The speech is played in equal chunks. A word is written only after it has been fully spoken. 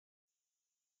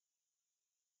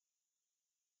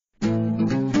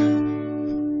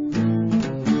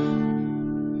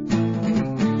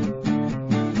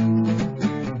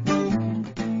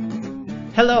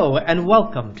Hello and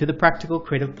welcome to the Practical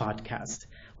Creative Podcast,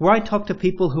 where I talk to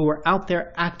people who are out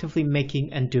there actively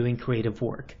making and doing creative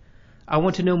work. I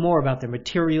want to know more about their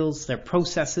materials, their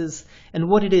processes, and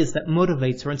what it is that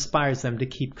motivates or inspires them to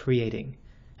keep creating.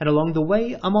 And along the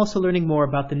way, I'm also learning more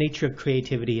about the nature of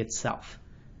creativity itself.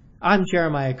 I'm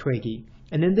Jeremiah Craigie,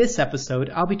 and in this episode,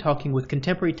 I'll be talking with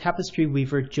contemporary tapestry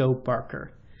weaver Joe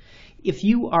Barker. If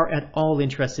you are at all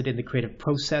interested in the creative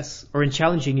process or in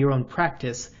challenging your own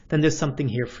practice, then there's something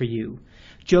here for you.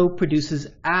 Joe produces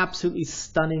absolutely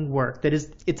stunning work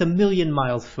it's a million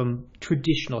miles from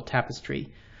traditional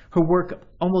tapestry. Her work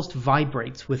almost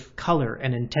vibrates with color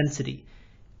and intensity.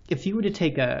 If you were to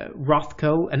take a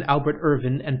Rothko and Albert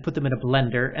Irvin and put them in a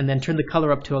blender and then turn the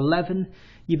color up to 11,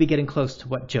 you'd be getting close to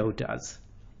what Joe does.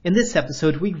 In this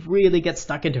episode, we really get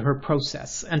stuck into her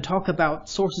process and talk about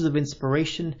sources of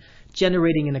inspiration,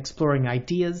 generating and exploring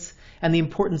ideas, and the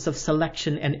importance of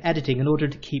selection and editing in order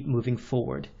to keep moving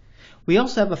forward. We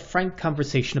also have a frank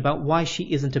conversation about why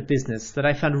she isn't a business that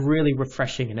I found really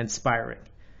refreshing and inspiring.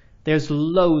 There's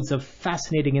loads of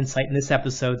fascinating insight in this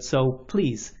episode, so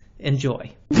please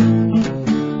enjoy.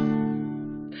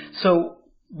 So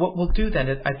what we'll do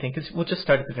then, I think, is we'll just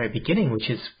start at the very beginning, which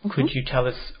is, could you tell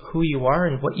us who you are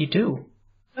and what you do?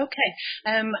 Okay,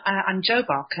 I'm Joe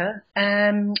Barker.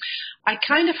 I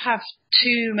kind of have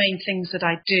two main things that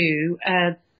I do.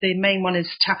 The main one is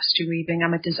tapestry weaving.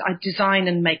 I design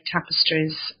and make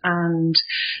tapestries, and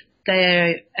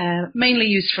they're mainly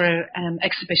used for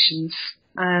exhibitions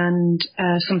and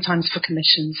sometimes for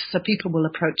commissions. So people will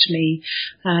approach me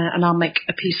and I'll make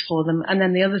a piece for them. And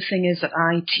then the other thing is that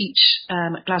I teach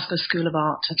at Glasgow School of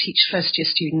Art. I teach first-year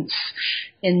students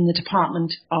in the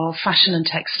Department of Fashion and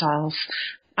Textiles.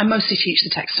 I mostly teach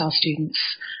the textile students.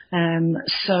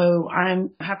 So I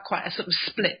have quite a sort of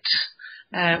split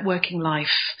working life.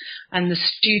 And the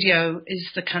studio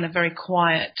is the kind of very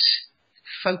quiet,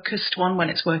 focused one when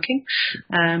it's working.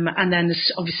 And then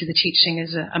obviously the teaching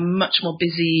is a much more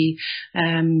busy,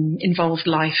 involved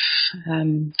life,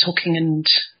 talking and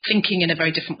thinking in a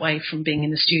very different way from being in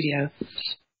the studio.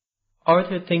 Are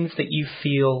there things that you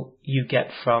feel you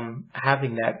get from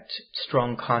having that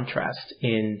strong contrast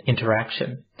in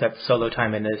interaction, that solo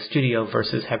time in the studio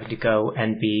versus having to go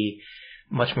and be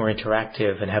much more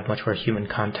interactive and have much more human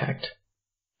contact?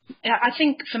 I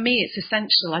think for me it's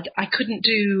essential. I couldn't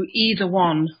do either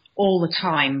one all the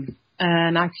time,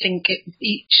 and I think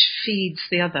each feeds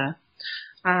the other.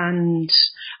 And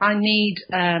I need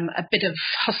a bit of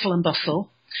hustle and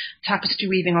bustle. Tapestry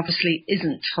weaving obviously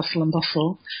isn't hustle and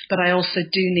bustle, but I also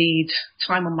do need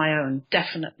time on my own,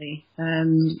 definitely,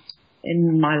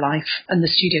 in my life, and the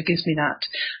studio gives me that.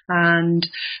 And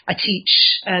I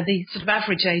teach, the sort of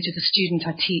average age of the student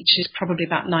I teach is probably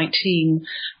about 19,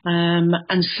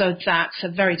 and so that's a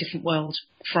very different world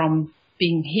from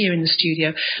being here in the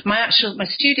studio. My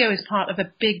studio is part of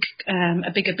a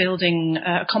bigger building,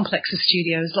 a complex of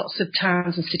studios. Lots of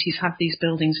towns and cities have these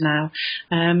buildings now.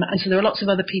 And so there are lots of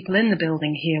other people in the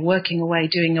building here working away,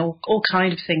 doing all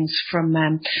kinds of things from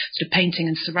sort of painting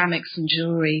and ceramics and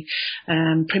jewellery,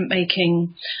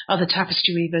 printmaking, other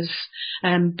tapestry weavers.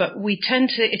 But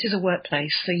it is a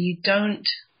workplace, so you don't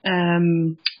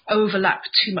overlap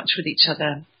too much with each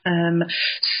other.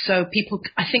 So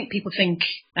I think people think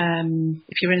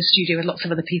if you're in a studio with lots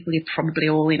of other people, you're probably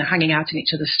all hanging out in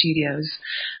each other's studios,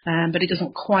 but it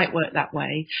doesn't quite work that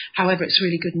way. However, it's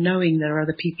really good knowing there are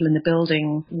other people in the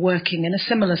building working in a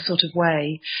similar sort of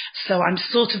way. So I'm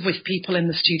sort of with people in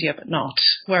the studio, but not.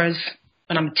 Whereas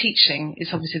when I'm teaching,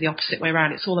 it's obviously the opposite way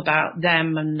around. It's all about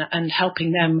them and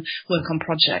helping them work on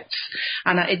projects.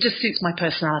 And it just suits my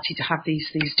personality to have these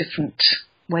different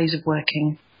ways of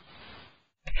working.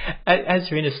 As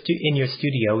you're in your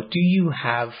studio, do you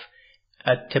have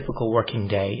a typical working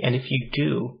day? And if you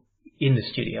do in the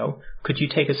studio, could you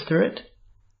take us through it?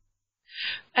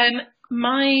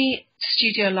 My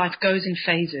studio life goes in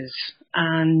phases.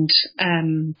 And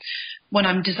when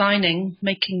I'm designing,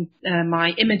 making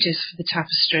my images for the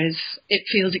tapestries, it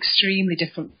feels extremely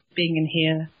different being in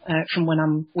here from when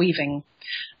I'm weaving.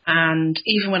 And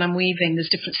even when I'm weaving, there's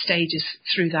different stages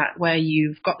through that where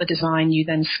you've got the design, you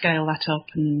then scale that up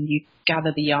and you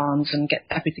gather the yarns and get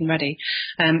everything ready.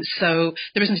 So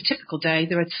there isn't a typical day.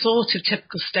 There are sort of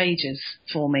typical stages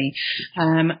for me,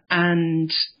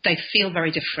 and they feel very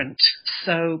different.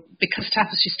 So because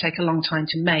tapestries take a long time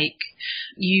to make,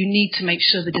 you need to make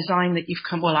sure the design that you've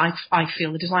I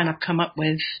feel the design I've come up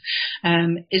with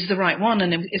is the right one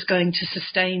and is going to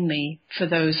sustain me for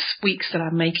those weeks that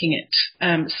I'm making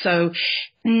it. So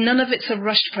none of it's a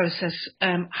rushed process.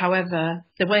 However,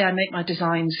 the way I make my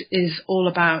designs is all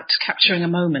about capturing a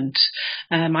moment.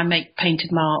 I make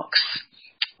painted marks.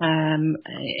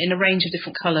 in a range of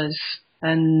different colours.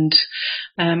 And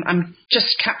I'm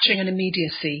just capturing an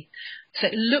immediacy. So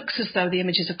it looks as though the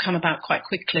images have come about quite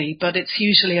quickly, but it's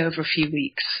usually over a few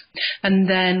weeks. And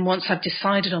then once I've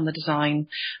decided on the design,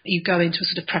 you go into a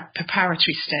sort of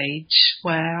preparatory stage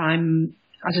where I'm,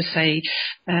 as I say,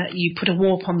 you put a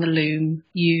warp on the loom,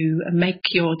 you make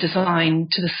your design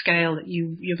to the scale that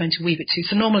you're going to weave it to.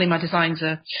 So normally my designs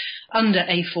are under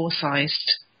A4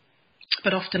 sized,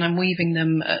 but often I'm weaving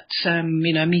them at, a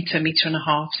metre and a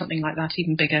half, something like that,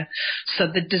 even bigger. So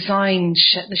the design,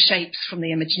 the shapes from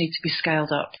the image need to be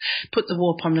scaled up. Put the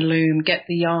warp on the loom, get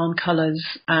the yarn colours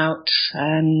out,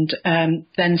 and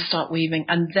then start weaving.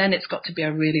 And then it's got to be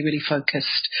a really, really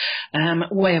focused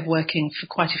way of working for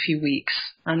quite a few weeks.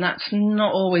 And that's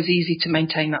not always easy to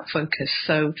maintain that focus.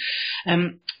 So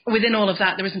within all of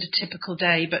that, there isn't a typical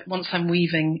day, but once I'm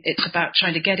weaving, it's about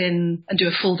trying to get in and do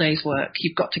a full day's work.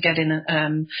 You've got to get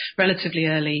in relatively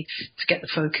early to get the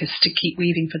focus to keep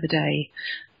weaving for the day.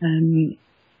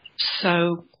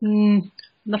 So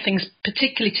nothing's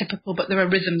particularly typical, but there are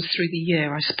rhythms through the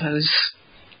year, I suppose.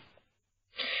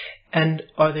 And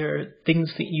are there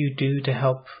things that you do to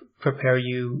help prepare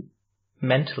you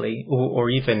mentally or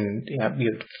even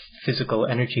physical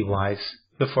energy-wise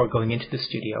before going into the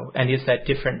studio? And is that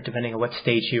different depending on what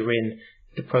stage you're in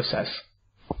the process?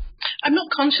 I'm not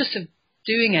conscious of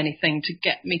doing anything to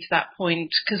get me to that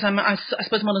point because I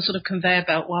suppose I'm on a sort of conveyor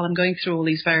belt while I'm going through all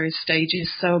these various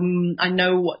stages. So I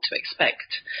know what to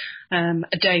expect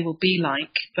a day will be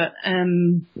like. But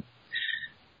I'm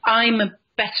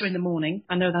better in the morning.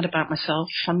 I know that about myself.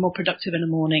 I'm more productive in the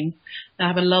morning. I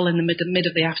have a lull in the mid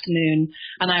of the afternoon,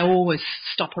 and I always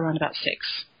stop around about 6.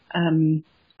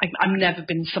 I've never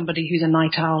been somebody who's a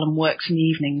night owl and works in the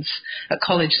evenings. At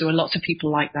college, there were lots of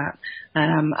people like that.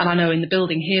 And I know in the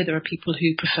building here, there are people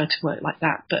who prefer to work like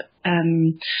that. But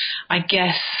I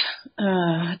guess,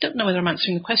 I don't know whether I'm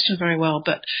answering the question very well,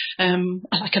 but I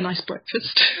like a nice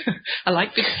breakfast. I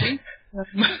like big sleep.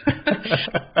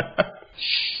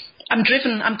 I'm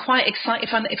driven. I'm quite excited.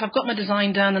 If I've got my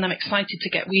design done and I'm excited to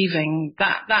get weaving,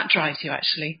 that drives you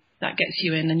actually. That gets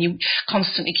you in, and you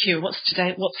constantly cure. What's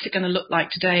it going to look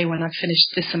like today when I've finished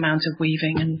this amount of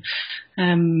weaving?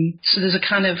 And so there's a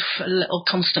kind of a little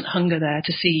constant hunger there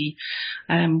to see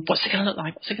what's it going to look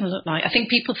like. What's it going to look like? I think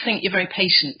people think you're very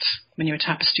patient when you're a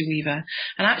tapestry weaver,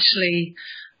 and actually,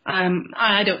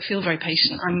 I don't feel very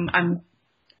patient.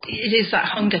 It is that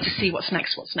hunger to see what's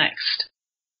next. What's next?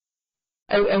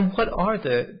 And what are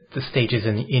the stages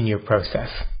in your process?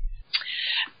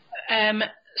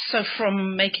 So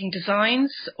from making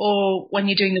designs or when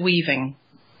you're doing the weaving?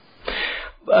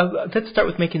 Let's start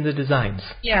with making the designs.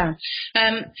 Yeah.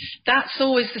 That's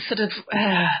always the sort of...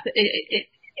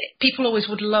 people always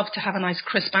would love to have a nice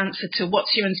crisp answer to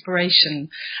what's your inspiration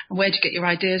and where do you get your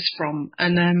ideas from.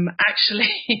 And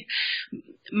actually,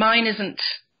 mine isn't...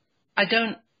 I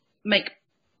don't make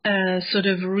sort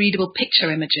of readable picture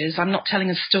images. I'm not telling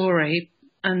a story.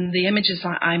 And the images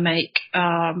that I make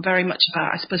are very much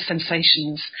about, I suppose,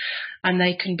 sensations. And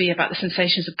they can be about the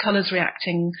sensations of colours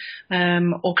reacting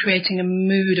or creating a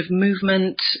mood of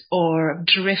movement or of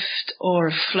drift or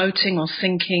of floating or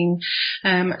sinking.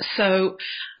 So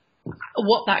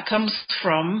what that comes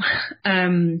from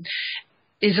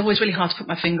is always really hard to put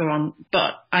my finger on.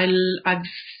 But I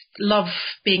love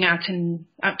being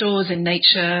outdoors in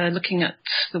nature, looking at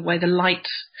the way the light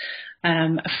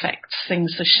affects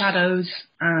things, so shadows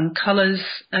and colours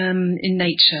in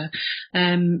nature.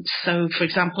 So, for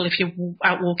example, if you're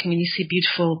out walking and you see a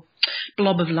beautiful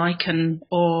blob of lichen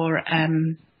or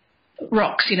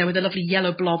rocks, with a lovely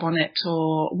yellow blob on it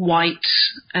or white,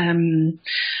 and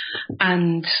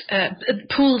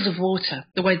pools of water,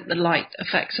 the way that the light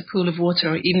affects a pool of water,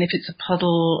 or even if it's a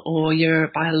puddle or you're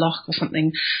by a loch or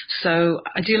something. So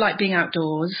I do like being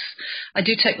outdoors. I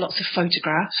do take lots of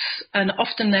photographs, and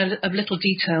often they're of little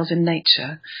details in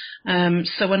nature.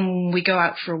 So when we go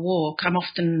out for a walk, I'm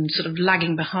often sort of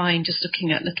lagging behind, just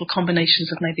looking at little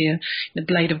combinations of maybe a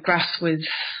blade of grass with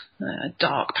a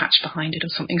dark patch behind it or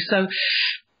something. So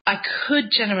I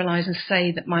could generalise and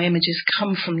say that my images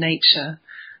come from nature.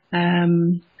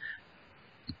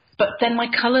 But then my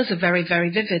colours are very, very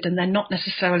vivid, and they're not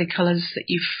necessarily colours that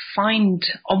you find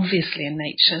obviously in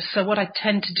nature. So what I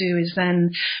tend to do is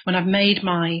then, when I've made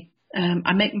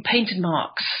I make painted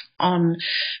marks on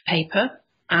paper,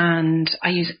 and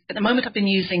at the moment I've been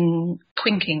using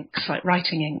quink inks, like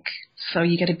writing ink. So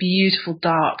you get a beautiful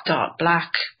dark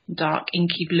black, dark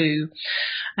inky blue.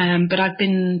 But I've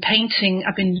been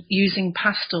using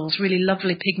pastels, really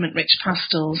lovely pigment-rich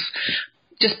pastels,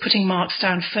 just putting marks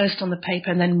down first on the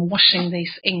paper and then washing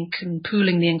this ink and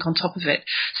pooling the ink on top of it,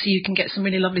 so you can get some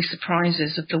really lovely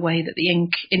surprises of the way that the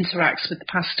ink interacts with the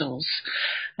pastels.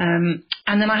 And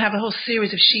then I have a whole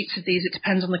series of sheets of these. It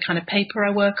depends on the kind of paper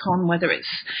I work on, whether it's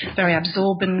very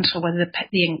absorbent or whether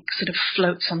the ink sort of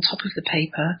floats on top of the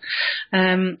paper.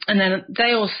 And then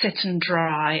they all sit and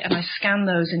dry, and I scan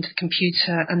those into the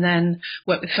computer and then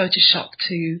work with Photoshop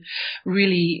to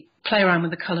really play around with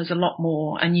the colours a lot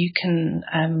more, and you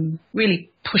can really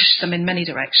push them in many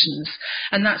directions.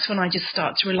 And that's when I just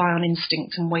start to rely on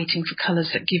instinct and waiting for colours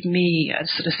that give me a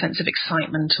sort of sense of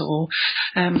excitement or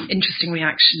interesting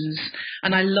reactions.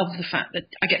 And I love the fact that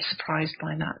I get surprised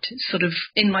by that. It's sort of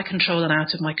in my control and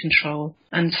out of my control.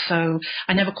 And so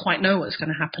I never quite know what's going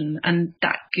to happen, and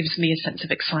that gives me a sense of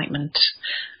excitement.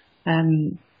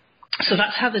 So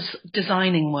that's how this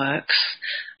designing works.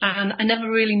 And I never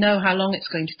really know how long it's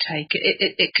going to take.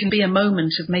 It can be a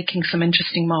moment of making some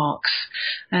interesting marks,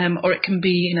 or it can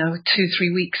be,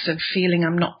 2-3 weeks of feeling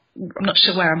I'm not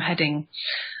sure where I'm heading.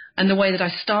 And the way that I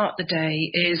start the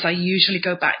day is I usually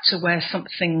go back to where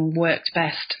something worked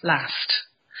best last,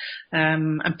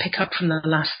 and pick up from the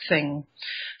last thing.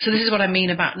 So this is what I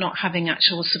mean about not having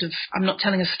actual I'm not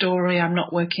telling a story, I'm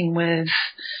not working with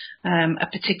a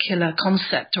particular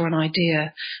concept or an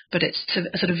idea, but it's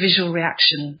a sort of visual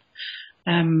reaction.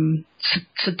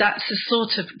 So that's a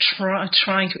sort of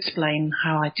trying to explain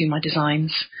how I do my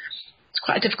designs. It's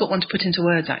quite a difficult one to put into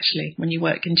words, actually, when you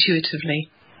work intuitively.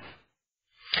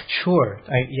 Sure.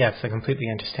 Yes, I completely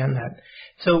understand that.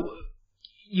 So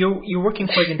you're working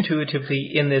quite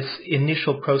intuitively in this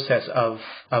initial process of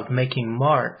making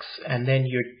marks, and then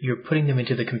you're putting them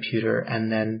into the computer and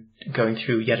then going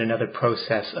through yet another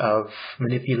process of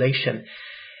manipulation.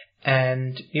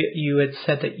 And you had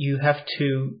said that you have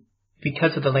to,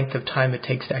 because of the length of time it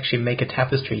takes to actually make a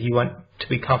tapestry, you want to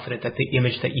be confident that the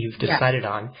image that you've decided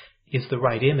on is the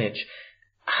right image.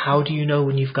 How do you know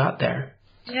when you've got there?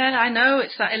 Yeah, I know.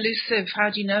 It's that elusive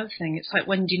how do you know thing. It's like,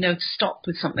 when do you know to stop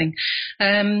with something?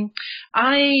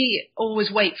 I always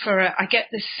wait I get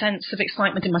this sense of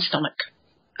excitement in my stomach.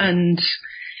 And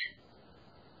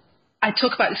I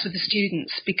talk about this with the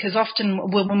students, because often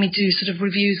when we do sort of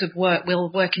reviews of work,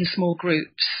 we'll work in small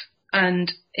groups.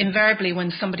 And invariably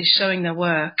when somebody's showing their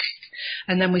work,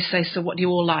 and then we say, so what do you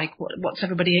all like? What's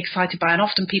everybody excited by? And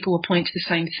often people will point to the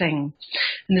same thing.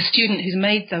 And the student who's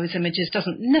made those images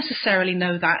doesn't necessarily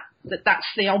know that's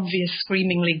the obvious,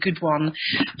 screamingly good one,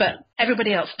 but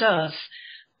everybody else does.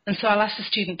 And so I'll ask the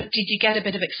student, but did you get a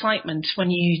bit of excitement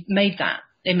when you made that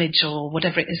image or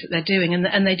whatever it is that they're doing?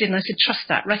 And they did. And I said, trust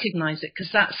that, recognize it,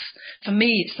 because that's, for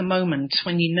me, it's the moment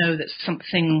when you know that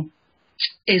something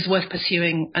is worth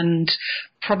pursuing and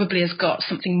probably has got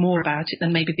something more about it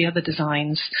than maybe the other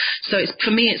designs. So for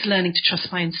me, it's learning to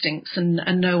trust my instincts and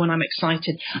know when I'm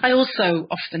excited. I also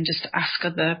often just ask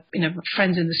other,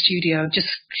 friends in the studio, just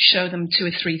show them 2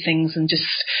 or 3 things and just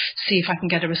see if I can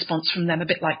get a response from them, a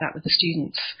bit like that with the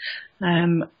students.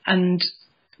 And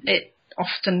it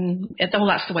often,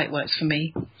 that's the way it works for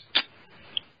me.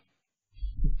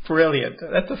 Brilliant.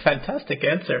 That's a fantastic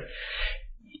answer.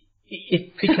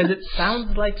 Because it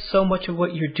sounds like so much of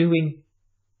what you're doing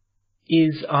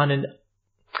is on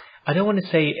I don't want to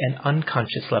say an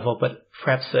unconscious level, but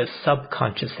perhaps a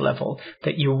subconscious level,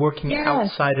 that you're working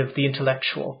outside of the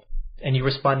intellectual and you're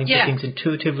responding to things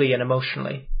intuitively and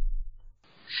emotionally.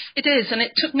 It is, and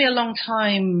it took me a long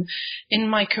time in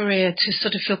my career to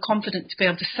sort of feel confident to be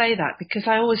able to say that, because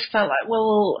I always felt like,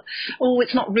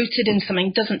 it's not rooted in something,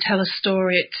 it doesn't tell a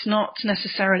story, it's not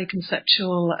necessarily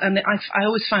conceptual, and I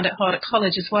always found it hard at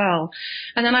college as well.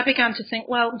 And then I began to think,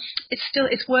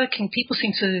 it's working.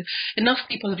 Enough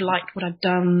people have liked what I've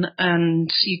done,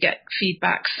 and you get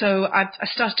feedback. So I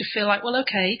started to feel like,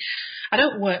 okay, I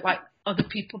don't work like other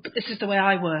people, but this is the way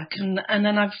I work, and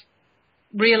then I've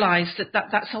realised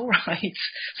that's all right.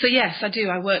 So yes, I do.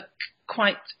 I work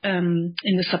quite in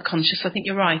the subconscious. I think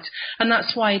you're right. And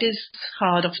that's why it is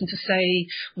hard often to say,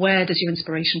 where does your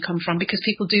inspiration come from? Because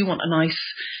people do want a nice,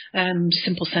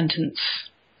 simple sentence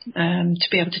to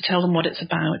be able to tell them what it's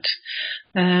about.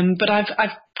 But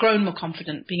I've grown more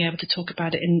confident being able to talk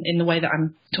about it in the way that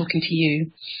I'm talking to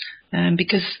you,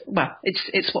 because,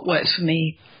 it's what works for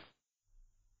me.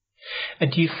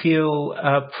 And do you feel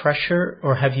pressure,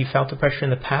 or have you felt the pressure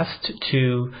in the past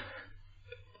to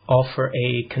offer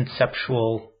a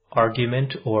conceptual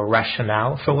argument or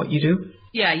rationale for what you do?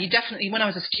 Yeah, you definitely, when I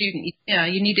was a student,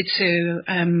 you needed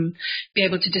to be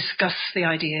able to discuss the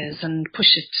ideas and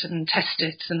push it and test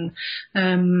it. And,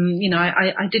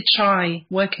 I did try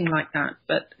working like that.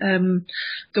 But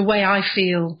the way I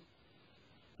feel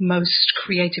most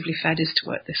creatively fed is to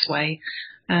work this way.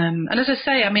 And as I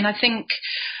say, I mean, I think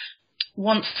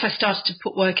once I started to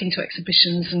put work into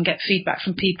exhibitions and get feedback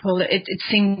from people, it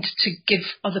seemed to give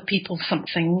other people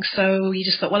something. So you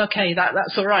just thought, well, okay,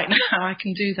 that's all right now, I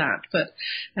can do that. But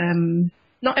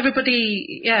not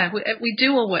everybody, we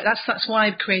do all work. That's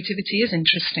why creativity is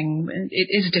interesting. It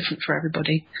is different for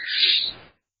everybody.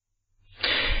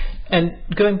 And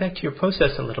going back to your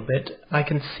process a little bit, I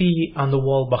can see on the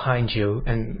wall behind you,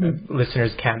 and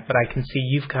listeners can't, but I can see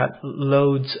you've got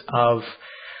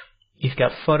you've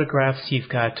got photographs, you've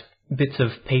got bits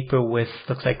of paper with,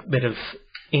 looks like a bit of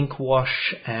ink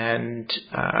wash, and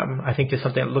I think there's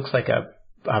something that looks like a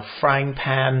frying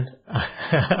pan,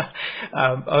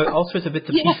 all sorts of bits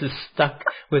of pieces stuck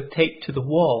with tape to the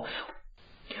wall.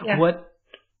 Yeah.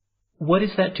 What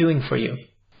is that doing for you?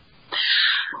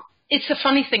 It's a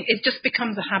funny thing. It just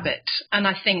becomes a habit. And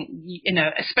I think,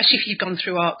 especially if you've gone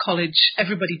through art college,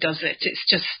 everybody does it. It's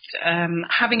just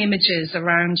having images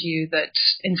around you that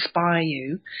inspire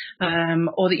you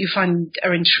or that you find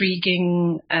are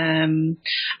intriguing. And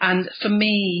for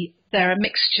me, they're a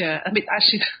mixture. I mean,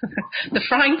 actually, the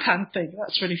frying pan thing,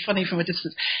 that's really funny from a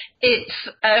distance. It's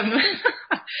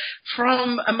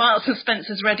from a Marks and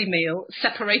Spencer's ready meal,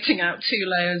 separating out 2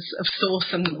 layers of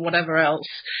sauce and whatever else.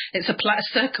 It's a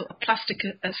plastic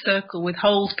circle with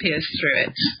holes pierced through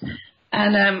it.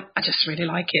 And I just really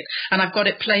like it. And I've got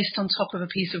it placed on top of a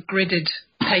piece of gridded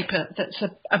paper that's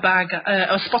a bag,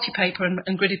 or spotty paper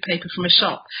and gridded paper from a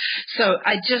shop. So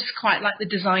I just quite like the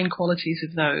design qualities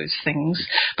of those things.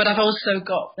 But I've also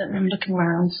got, I'm looking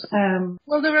around,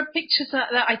 well, there are pictures that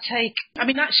I take. I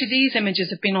mean, actually, these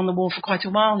images have been on the wall for quite a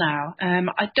while now.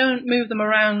 I don't move them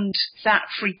around that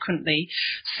frequently.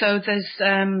 So there's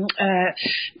an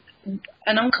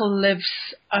uncle lives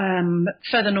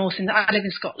further north. I live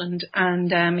in Scotland,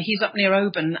 and he's up near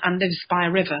Oban and lives by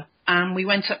a river. And we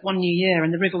went up one New Year,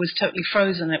 and the river was totally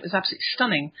frozen. It was absolutely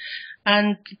stunning.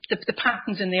 And the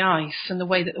patterns in the ice and the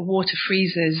way that the water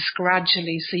freezes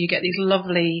gradually, so you get these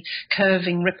lovely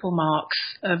curving ripple marks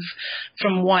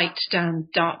from white down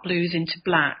dark blues into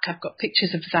black. I've got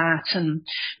pictures of that, and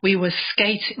we were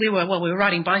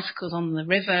riding bicycles on the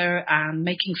river and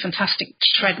making fantastic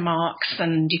tread marks,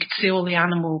 and you could see all the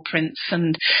animal prints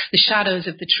and the shadows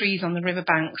of the trees on the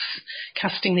riverbanks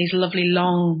casting these lovely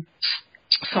long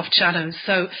soft shadows.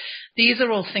 So these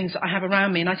are all things that I have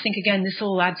around me, and I think, again, this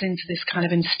all adds into this kind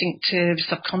of instinctive,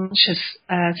 subconscious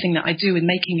thing that I do with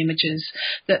making images,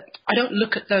 that I don't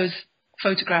look at those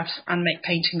photographs and make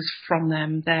paintings from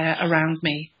them. They're around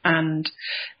me, and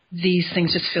these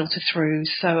things just filter through.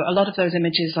 So a lot of those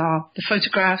images are the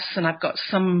photographs, and I've got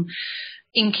some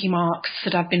inky marks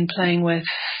that I've been playing with,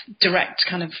 direct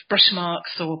kind of brush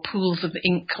marks or pools of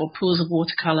ink or pools of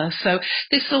watercolour. So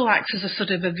this all acts as a sort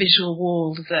of a visual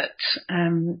wall that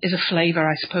is a flavour,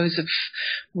 I suppose, of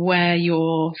where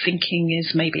your thinking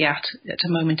is maybe at a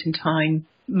moment in time.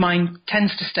 Mine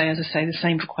tends to stay, as I say, the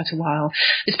same for quite a while.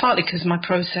 It's partly because my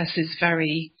process is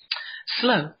very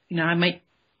slow. I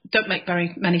don't make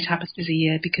very many tapestries a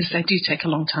year because they do take a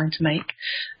long time to make.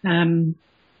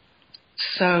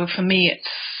 So for me,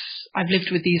 I've lived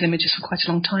with these images for quite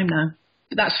a long time now.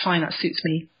 But that's fine, that suits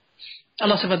me. A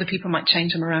lot of other people might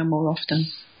change them around more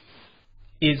often.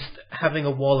 Is having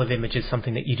a wall of images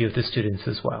something that you do with the students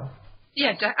as well?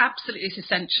 Yeah, absolutely, it's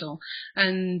essential.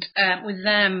 And with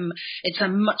them, it's a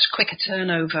much quicker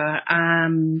turnover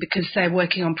because they're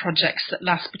working on projects that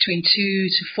last between 2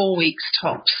 to 4 weeks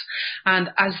tops. And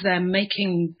as they're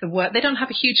making the work, they don't have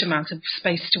a huge amount of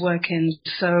space to work in.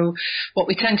 So what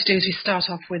we tend to do is we start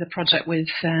off with a project with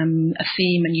a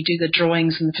theme, and you do the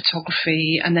drawings and the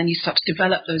photography, and then you start to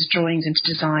develop those drawings into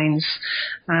designs,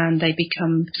 and they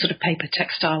become sort of paper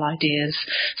textile ideas.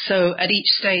 So at each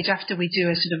stage, after we do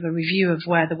a sort of a review of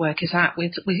where the work is at,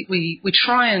 we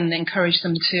try and encourage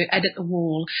them to edit the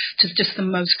wall to just the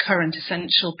most current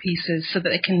essential pieces so that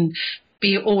they can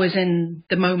be always in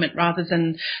the moment rather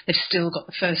than they've still got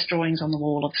the first drawings on the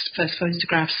wall or the first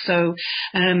photographs. So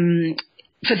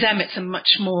for them, it's a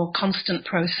much more constant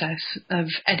process of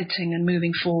editing and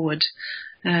moving forward.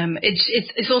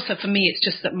 It's also, for me, it's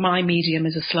just that my medium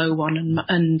is a slow one,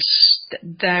 and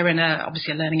they're in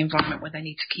obviously a learning environment where they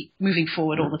need to keep moving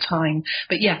forward all the time.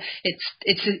 But yeah,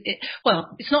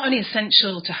 it's not only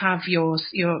essential to have your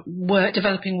work,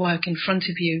 developing work in front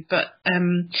of you, but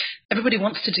everybody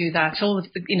wants to do that. All of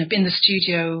the, in the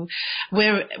studio,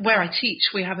 where I teach,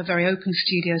 we have a very open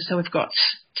studio, so we've got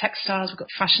textiles, we've got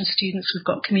fashion students, we've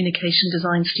got communication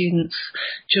design students,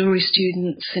 jewellery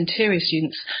students, interior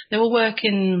students. They all work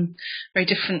in very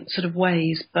different sort of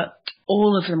ways, but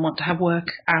all of them want to have work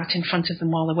out in front of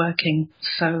them while they're working.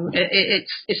 So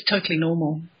it's totally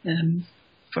normal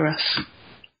for us.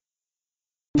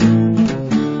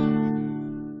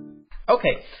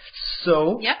 Okay,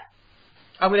 so Yeah.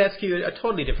 I would ask you a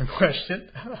totally different question.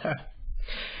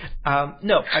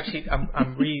 No, actually, I'm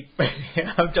I'm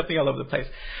jumping all over the place.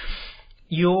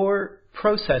 Your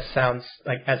process sounds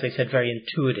like, as I said, very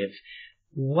intuitive.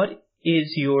 What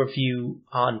is your view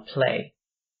on play?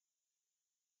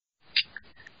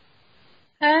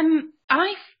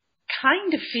 I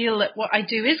kind of feel that what I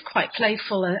do is quite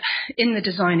playful in the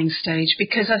designing stage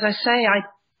because, as I say, I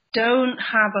don't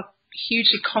have a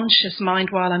hugely conscious mind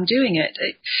while I'm doing it.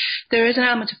 There is an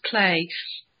element of play,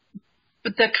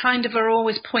 but there kind of are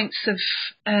always points of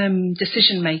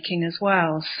decision making as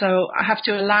well. So I have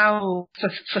to allow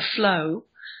for flow,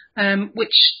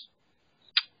 which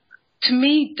to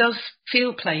me does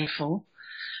feel playful.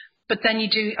 But then you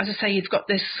do, as I say, you've got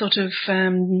this sort of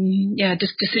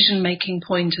decision making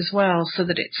point as well, so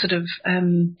that it's sort of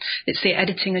it's the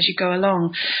editing as you go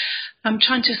along. I'm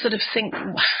trying to sort of think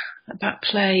about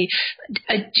play.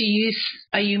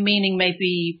 Are you meaning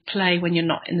maybe play when you're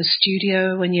not in the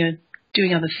studio, when you're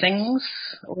doing other things,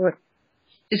 or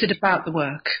is it about the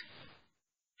work?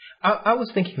 I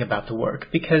was thinking about the work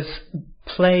because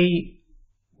play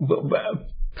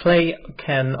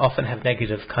can often have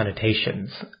negative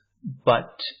connotations,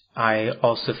 but I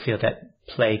also feel that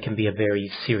play can be a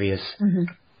very serious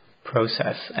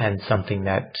process and something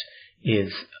that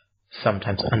is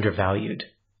sometimes undervalued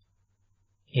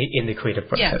in the creative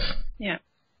process. Yeah,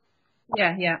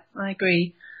 I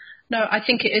agree. No, I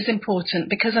think it is important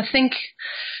because I think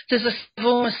there's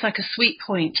almost like a sweet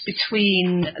point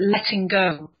between letting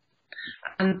go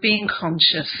and being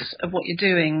conscious of what you're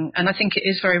doing. And I think it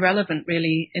is very relevant,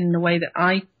 really, in the way that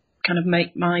I kind of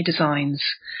make my designs.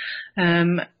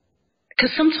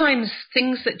 Because sometimes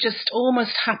things that just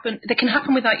almost happen, they can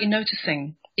happen without you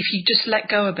noticing if you just let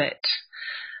go a bit.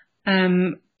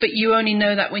 But you only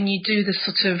know that when you do the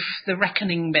sort of the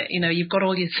reckoning bit, you've got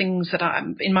all your things that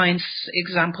in my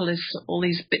example is all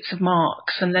these bits of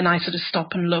marks. And then I sort of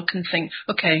stop and look and think,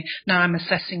 okay, now I'm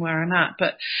assessing where I'm at.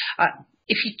 But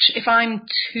if I'm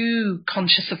too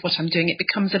conscious of what I'm doing, it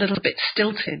becomes a little bit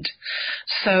stilted.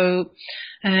 So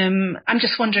I'm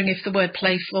just wondering if the word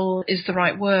playful is the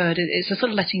right word. It's a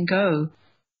sort of letting go.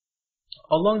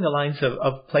 Along the lines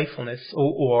of playfulness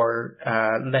or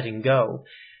letting go,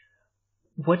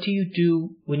 what do you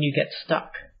do when you get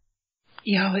stuck?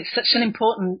 Yeah, it's such an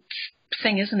important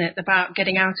thing, isn't it, about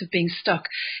getting out of being stuck.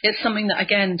 It's something that,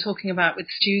 again, talking about with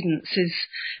students is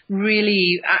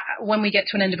really, when we get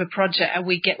to an end of a project,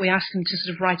 we ask them to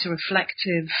sort of write a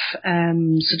reflective a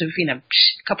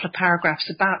couple of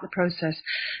paragraphs about the process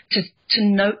to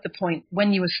note the point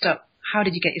when you were stuck. How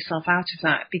did you get yourself out of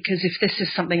that? Because if this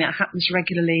is something that happens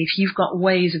regularly, if you've got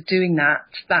ways of doing that,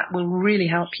 that will really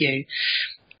help you.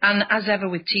 And as ever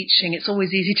with teaching, it's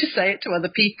always easy to say it to other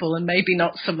people and maybe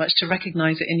not so much to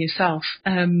recognise it in yourself.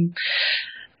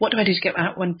 What do I do to get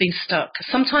out when being stuck?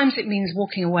 Sometimes it means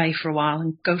walking away for a while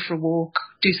and go for a walk,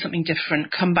 do something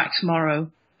different, come back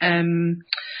tomorrow.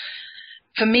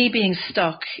 For me, being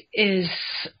stuck is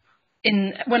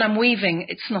when I'm weaving,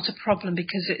 it's not a problem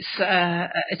because it's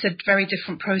a very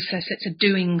different process. It's a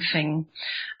doing thing,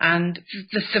 and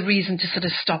the reason to sort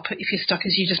of stop if you're stuck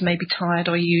is you just may be tired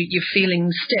or you're feeling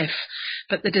stiff.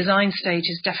 But the design stage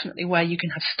is definitely where you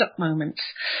can have stuck moments.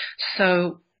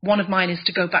 So one of mine is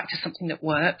to go back to something that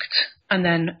worked and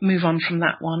then move on from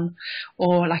that one.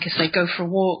 Or, like I say, go for a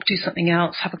walk, do something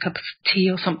else, have a cup of tea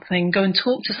or something, go and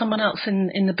talk to someone else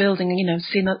in the building,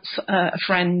 see a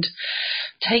friend.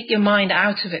 Take your mind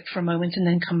out of it for a moment and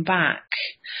then come back.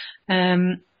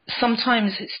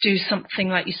 Sometimes it's do something,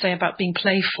 like you say, about being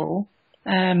playful,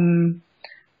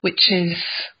 which is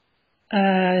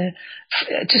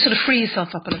to sort of free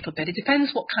yourself up a little bit. It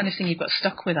depends what kind of thing you've got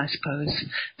stuck with, I suppose.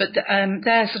 But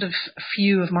there's sort of a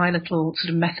few of my little sort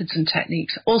of methods and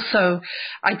techniques. Also,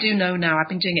 I do know now, I've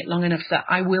been doing it long enough that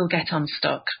I will get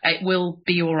unstuck. It will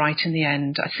be all right in the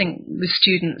end. I think with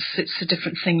students, it's a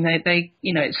different thing.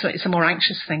 It's a more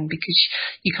anxious thing because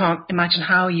you can't imagine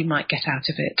how you might get out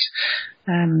of it.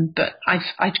 But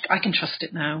I can trust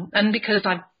it now. And because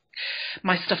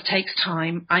my stuff takes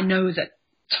time, I know that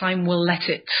time will let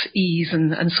it ease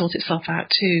and sort itself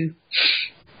out too.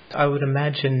 I would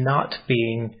imagine not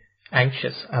being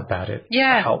anxious about it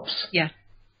helps. Yeah,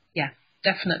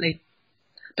 definitely.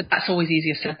 But that's always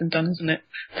easier said than done, isn't it?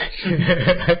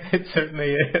 It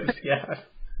certainly is, yeah.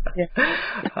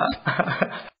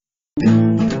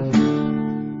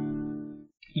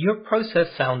 Your process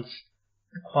sounds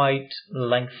quite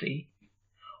lengthy.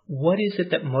 What is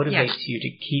it that motivates you to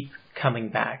keep coming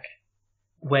back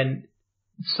when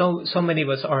so many of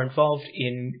us are involved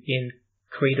in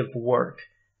creative work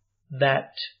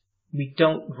that we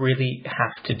don't really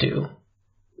have to do?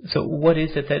 So what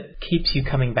is it that keeps you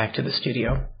coming back to the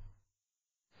studio?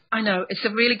 I know, it's a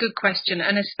really good question,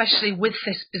 and especially with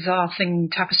this bizarre thing,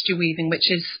 tapestry weaving, which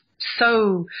is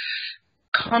so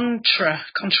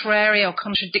contrary or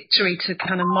contradictory to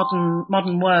kind of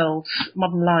modern worlds,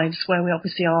 modern lives, where we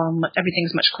obviously are,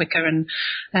 everything's much quicker,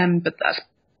 and but that's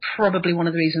probably one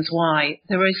of the reasons why.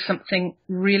 There is something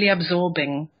really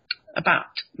absorbing about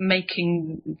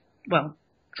making, well,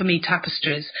 for me,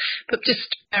 tapestries, but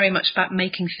just very much about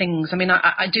making things. I mean,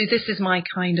 I do, this is my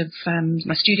kind of,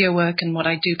 my studio work and what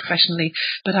I do professionally,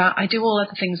 but I do all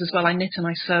other things as well. I knit and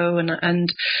I sew,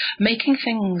 and making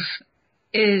things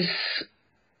is,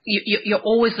 you're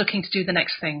always looking to do the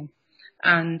next thing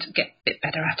and get a bit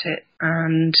better at it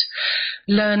and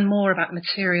learn more about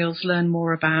materials, learn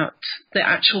more about the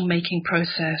actual making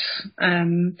process.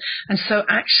 And so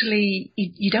actually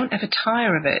you don't ever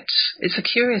tire of it. It's a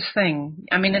curious thing.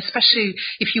 I mean, especially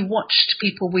if you watched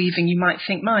people weaving, you might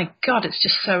think, my God, it's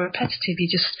just so repetitive. You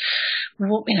just,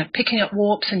 picking up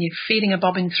warps and you're feeding a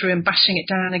bobbin through and bashing it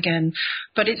down again.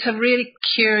 But it's a really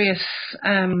curious,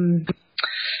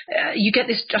 you get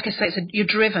this, like I say, you're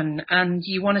driven and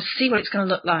you want to see what it's going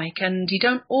to look like, and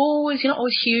you're not always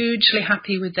hugely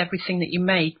happy with everything that you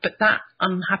make, but that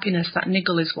unhappiness, that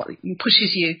niggle is what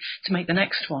pushes you to make the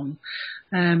next one.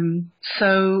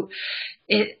 So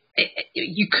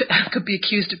you could be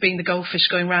accused of being the goldfish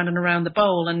going round and around the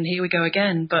bowl, and here we go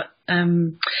again, but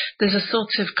there's a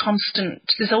sort of constant,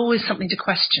 there's always something to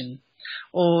question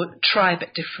or try a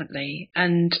bit differently,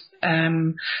 and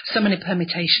so many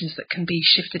permutations that can be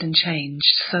shifted and changed.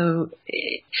 So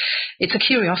it's a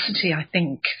curiosity, I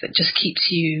think, that just keeps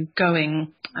you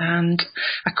going. And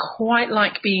I quite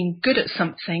like being good at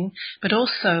something, but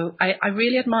also I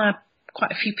really admire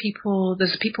quite a few people.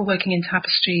 There's people working in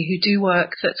tapestry who do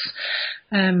work that's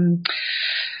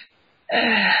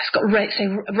it's got, say,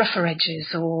 rougher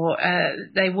edges, or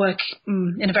they work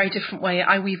in a very different way.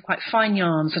 I weave quite fine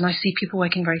yarns, and I see people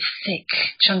working very thick,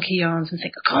 chunky yarns, and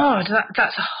think, God,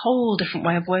 that's a whole different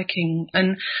way of working.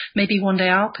 And maybe one day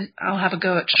I'll have a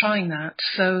go at trying that.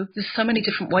 So there's so many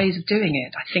different ways of doing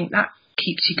it. I think that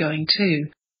keeps you going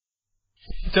too.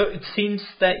 So it seems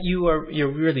that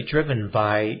you're really driven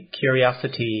by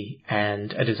curiosity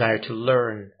and a desire to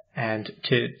learn and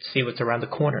to see what's around the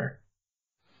corner.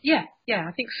 Yeah,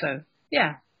 I think so.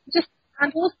 Yeah,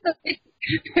 and also,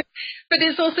 but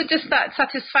it's also just that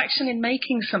satisfaction in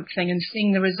making something and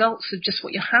seeing the results of just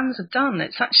what your hands have done.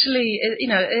 It's actually,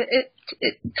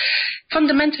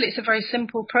 fundamentally, it's a very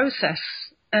simple process.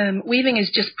 Weaving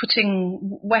is just putting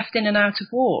weft in and out of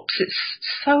warps. It's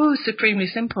so supremely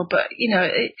simple, but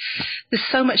there's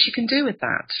so much you can do with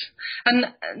that. And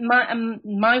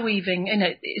my weaving,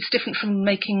 it's different from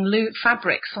making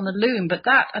fabrics on a loom, but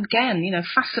that again,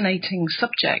 fascinating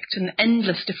subject and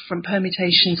endless different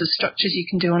permutations of structures you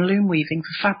can do on loom weaving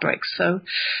for fabrics. So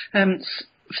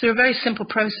through a very simple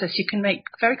process, you can make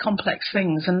very complex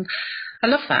things, and I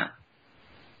love that.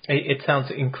 It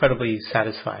sounds incredibly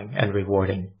satisfying and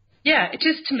rewarding. Yeah, it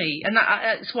is to me, and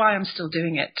that's why I'm still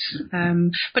doing it.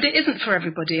 But it isn't for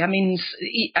everybody. I mean,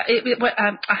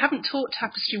 I haven't taught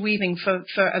tapestry weaving for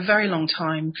a very long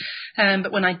time,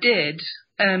 but when I did,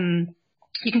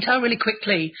 you can tell really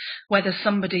quickly whether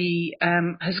somebody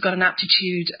has got an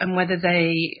aptitude and whether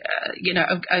they,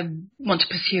 want to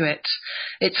pursue it.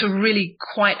 It's really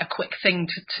quite a quick thing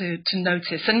to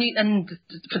notice, and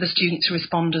for the student to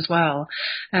respond as well.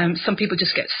 Some people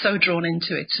just get so drawn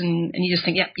into it, and you just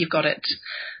think, yep, you've got it.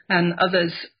 And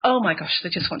others, oh my gosh, they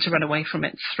just want to run away from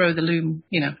it, throw the loom,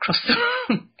 across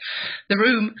the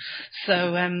room.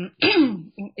 So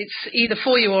it's either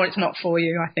for you or it's not for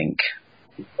you, I think.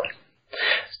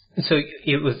 So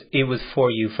it was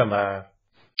for you from the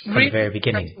very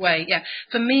beginning. Way, yeah.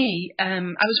 For me, I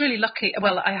was really lucky.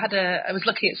 Well, I was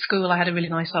lucky at school. I had a really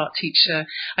nice art teacher.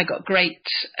 I got great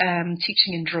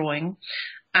teaching in drawing,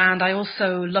 and I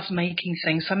also love making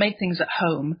things. So I made things at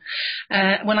home.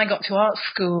 When I got to art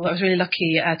school, I was really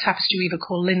lucky. A tapestry weaver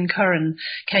called Lynn Curran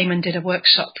came and did a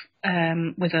workshop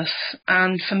with us,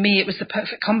 and for me it was the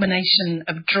perfect combination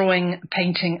of drawing,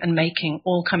 painting and making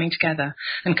all coming together,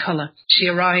 and colour. She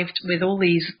arrived with all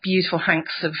these beautiful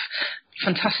hanks of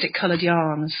fantastic coloured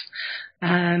yarns,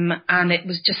 and it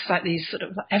was just like these sort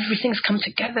of, everything's come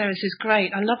together. This is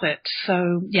great, I love it.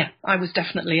 So yeah, I was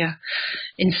definitely a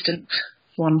instant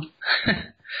one.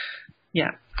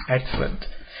 Yeah, excellent.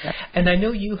 And I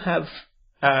know you have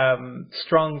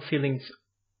strong feelings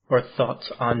or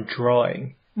thoughts on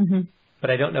drawing. Mm-hmm. But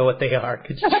I don't know what they are.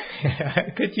 Could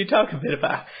you talk a bit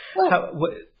about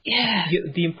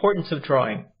the importance of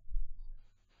drawing?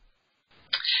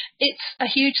 It's a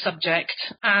huge subject,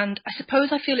 and I suppose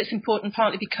I feel it's important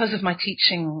partly because of my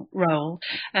teaching role,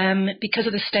 because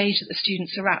of the stage that the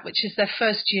students are at, which is their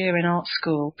first year in art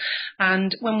school.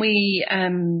 And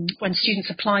when students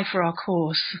apply for our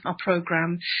course, our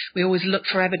programme, we always look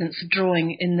for evidence of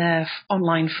drawing in their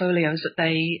online folios that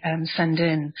they send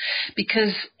in,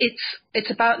 because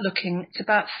it's about looking, it's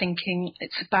about thinking,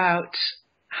 it's about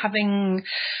having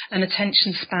an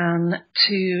attention span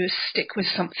to stick with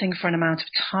something for an amount of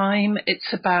time.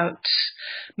 It's about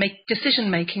decision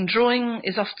making. Drawing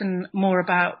is often more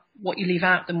about what you leave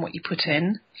out than what you put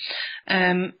in.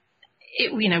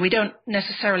 We don't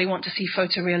necessarily want to see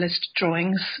photorealist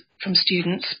drawings from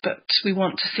students, but we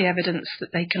want to see evidence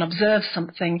that they can observe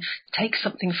something, take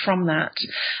something from that,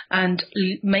 and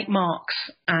make marks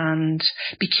and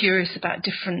be curious about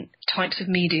different types of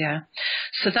media.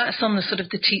 So that's on the sort of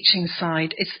the teaching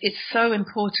side. It's so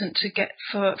important to get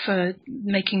for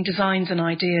making designs and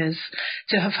ideas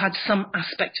to have had some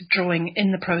aspect of drawing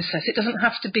in the process. It doesn't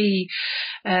have to be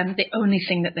the only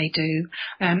thing that they do.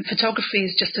 Photography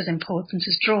is just as important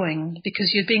as drawing,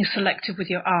 because you're being selective with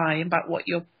your eye about what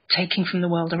you're taking from the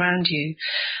world around you.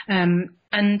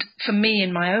 And for me,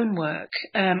 in my own work,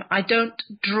 I don't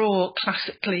draw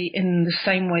classically in the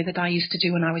same way that I used to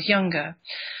do when I was younger.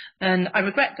 And I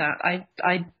regret that.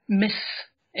 I miss,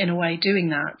 in a way, doing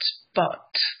that. But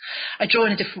I draw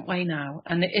in a different way now.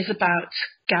 And it is about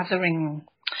gathering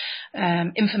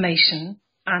information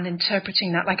and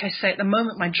interpreting that. Like I say, at the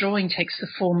moment, my drawing takes the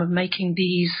form of making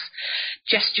these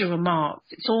gesture remarks.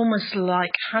 It's almost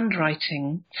like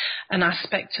handwriting, an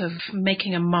aspect of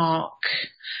making a mark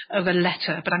of a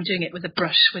letter, but I'm doing it with a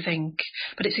brush with ink.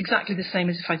 But it's exactly the same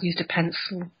as if I'd used a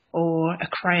pencil or a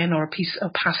crayon or a piece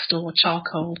of pastel or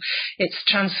charcoal. It's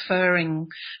transferring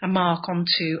a mark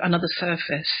onto another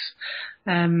surface.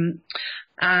 And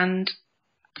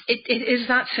it is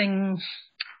that thing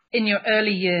in your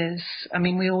early years, I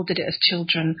mean, we all did it as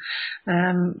children,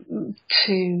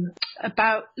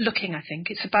 about looking, I think.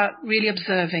 It's about really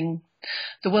observing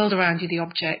the world around you, the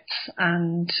objects,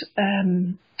 and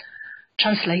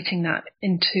translating that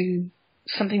into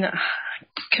something that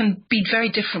can be very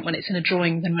different when it's in a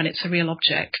drawing than when it's a real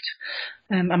object.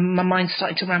 And my mind's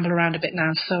starting to ramble around a bit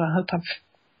now, so I hope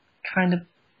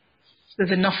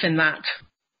there's enough in that.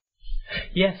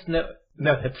 Yes, no,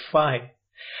 that's fine.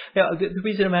 Now, the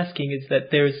reason I'm asking is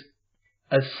that there's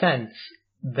a sense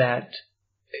that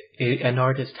an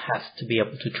artist has to be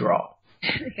able to draw.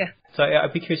 Yeah. So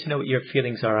I'd be curious to know what your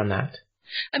feelings are on that.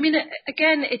 I mean,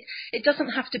 again, it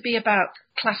doesn't have to be about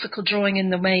classical drawing in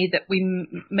the way that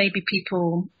maybe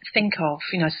people think of,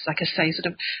 like I say, sort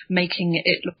of making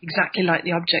it look exactly like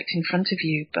the object in front of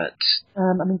you. But,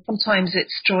 I mean, sometimes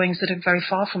it's drawings that are very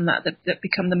far from that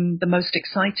become the most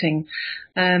exciting.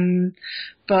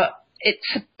 But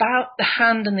it's about the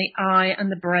hand and the eye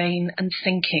and the brain and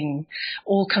thinking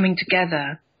all coming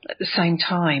together at the same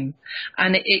time.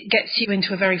 And it gets you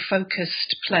into a very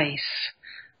focused place.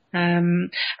 And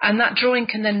that drawing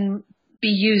can then be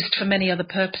used for many other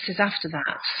purposes after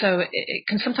that. So it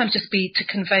can sometimes just be to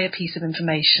convey a piece of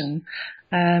information.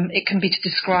 It can be to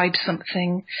describe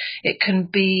something. It can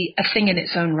be a thing in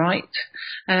its own right.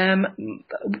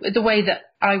 The way that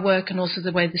I work and also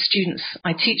the way the students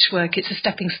I teach work, it's a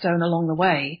stepping stone along the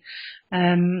way.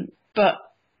 But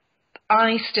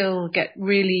I still get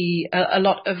really a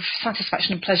lot of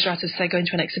satisfaction and pleasure out of, say, going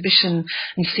to an exhibition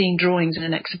and seeing drawings in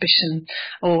an exhibition,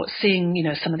 or seeing,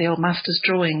 some of the old masters'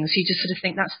 drawings. You just sort of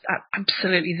think that's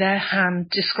absolutely their hand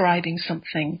describing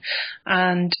something.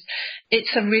 And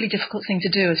it's a really difficult thing to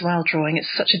do as well, drawing.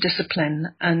 It's such a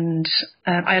discipline. And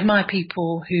I admire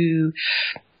people who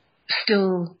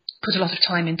still put a lot of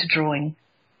time into drawing.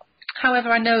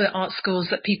 However, I know at art schools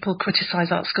that people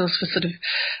criticise art schools for sort of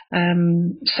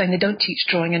saying they don't teach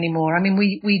drawing anymore. I mean,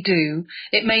 we do.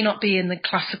 It may not be in the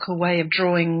classical way of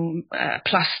drawing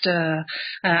plaster,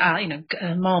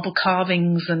 marble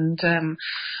carvings and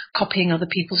copying other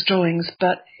people's drawings,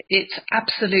 but it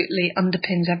absolutely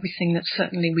underpins everything that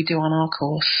certainly we do on our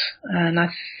course. And I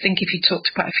think if you talk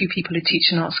to quite a few people who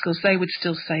teach in art schools, they would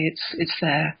still say it's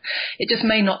there. It just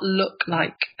may not look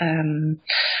like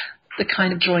the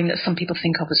kind of drawing that some people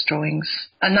think of as drawings.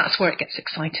 And that's where it gets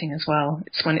exciting as well.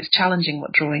 It's when it's challenging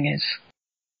what drawing is.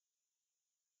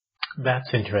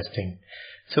 That's interesting.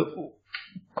 So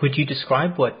could you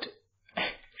describe what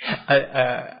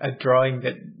a drawing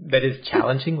that is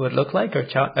challenging would look like, or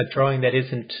a drawing that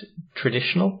isn't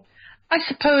traditional? I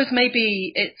suppose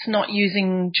maybe it's not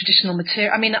using traditional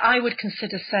material. I mean, I would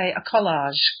consider, say, a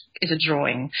collage is a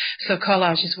drawing. So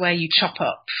collage is where you chop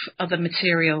up other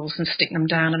materials and stick them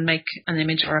down and make an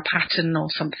image or a pattern or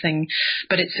something.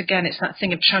 But it's that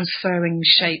thing of transferring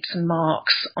shapes and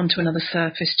marks onto another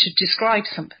surface to describe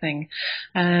something.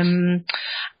 And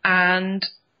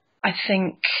I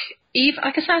think,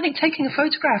 like I said, I think taking a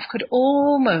photograph could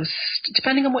almost,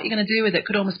 depending on what you're going to do with it,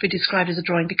 could almost be described as a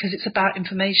drawing because it's about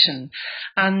information.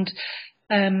 And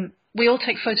we all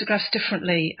take photographs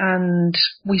differently and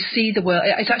we see the world.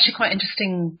 It's actually quite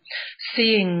interesting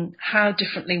seeing how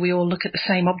differently we all look at the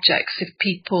same objects. If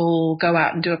people go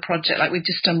out and do a project, like we've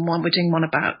just done one, we're doing one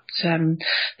about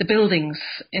the buildings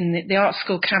in the art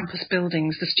school campus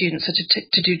buildings. The students are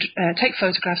to take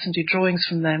photographs and do drawings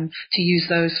from them to use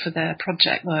those for their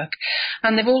project work.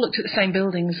 And they've all looked at the same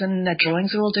buildings and their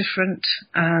drawings are all different.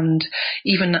 And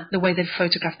even the way they've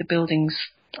photographed the buildings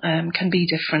can be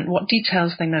different. What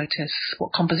details they notice,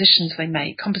 what compositions they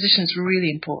make. Composition is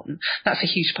really important. That's a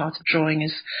huge part of drawing,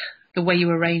 is the way you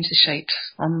arrange the shapes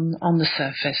on the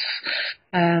surface.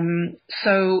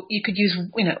 So you could use,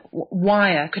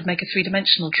 wire could make a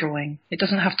three-dimensional drawing. It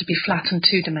doesn't have to be flat and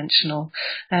two-dimensional.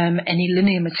 Any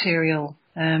linear material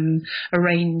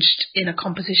arranged in a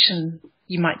composition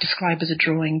you might describe as a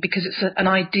drawing because it's an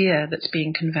idea that's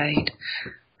being conveyed.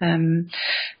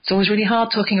 It's always really hard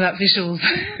talking about visuals,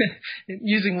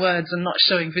 using words and not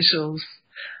showing visuals.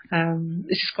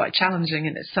 This is quite challenging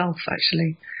in itself,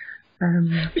 actually.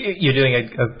 You're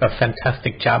doing a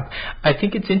fantastic job. I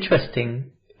think it's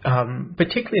interesting,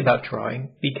 particularly about drawing,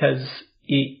 because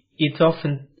it's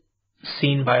often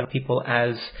seen by people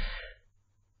as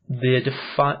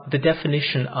the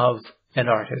definition of an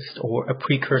artist or a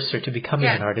precursor to becoming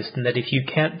an artist, and that if you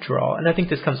can't draw, and I think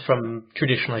this comes from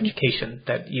traditional education,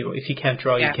 that if you can't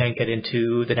draw, you can't get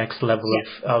into the next level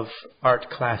of art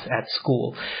class at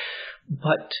school.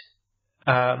 But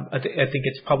I think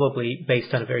it's probably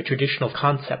based on a very traditional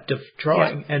concept of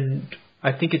drawing, and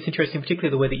I think it's interesting,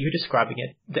 particularly the way that you're describing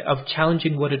it, of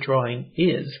challenging what a drawing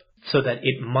is, so that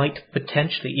it might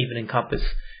potentially even encompass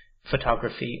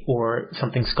photography or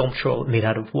something sculptural made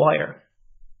out of wire.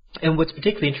 And what's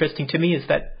particularly interesting to me is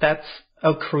that that's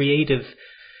a creative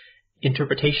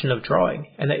interpretation of drawing,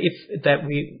 and that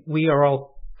we are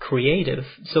all creative.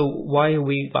 So why are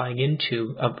we buying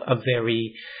into a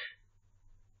very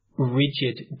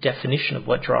rigid definition of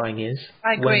what drawing is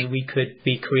when we could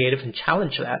be creative and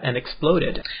challenge that and explode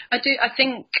it? I do. I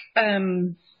think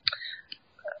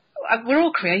we're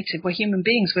all creative. We're human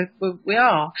beings. We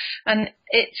are. And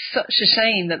it's such a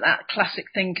shame that classic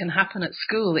thing can happen at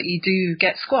school, that you do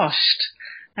get squashed.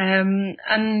 And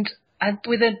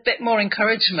with a bit more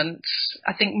encouragement,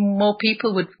 I think more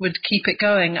people would keep it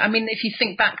going. I mean, if you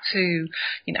think back to,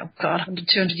 100,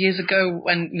 200 years ago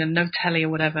when, no telly or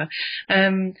whatever,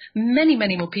 many,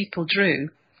 many more people drew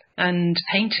and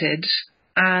painted,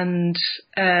 and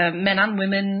men and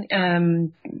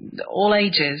women, all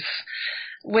ages.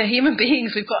 We're human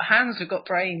beings. We've got hands. We've got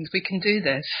brains. We can do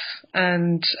this.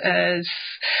 And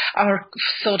our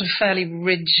sort of fairly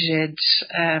rigid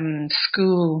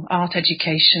school art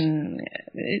education,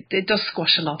 it does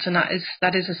squash a lot, and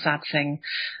that is a sad thing.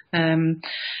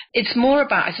 It's more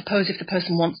about, I suppose, if the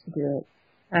person wants to do it.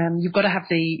 You've got to have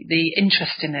the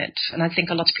interest in it, and I think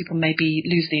a lot of people maybe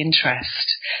lose the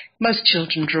interest. Most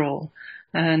children draw.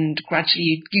 And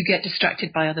gradually you get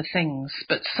distracted by other things,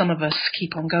 but some of us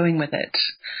keep on going with it.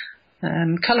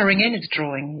 Colouring in is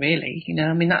drawing, really.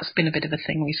 That's been a bit of a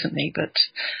thing recently, but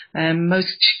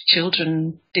most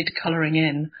children did colouring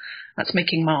in. That's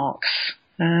making marks.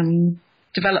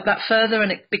 Develop that further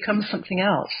and it becomes something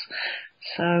else.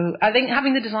 So I think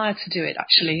having the desire to do it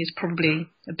actually is probably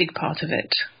a big part of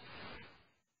it.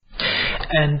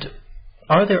 And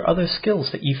are there other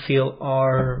skills that you feel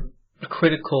are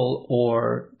critical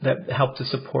or that help to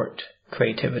support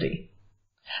creativity?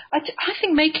 I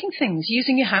think making things,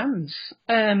 using your hands,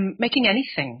 making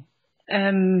anything.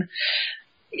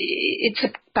 It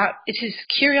is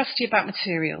curiosity about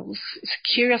materials. It's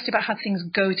curiosity about how things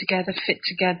go together, fit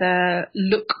together,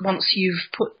 look once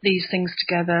you've put these things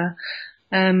together.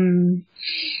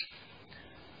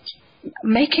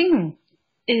 Making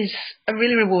is a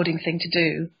really rewarding thing to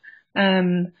do.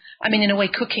 In a way,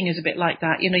 cooking is a bit like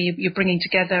that. You're bringing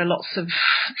together lots of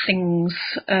things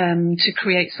to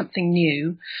create something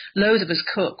new. Loads of us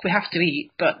cook. We have to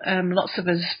eat, but lots of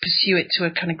us pursue it to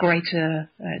a kind of greater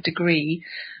degree.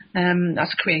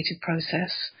 That's a creative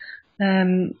process.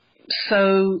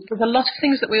 So there's a lot of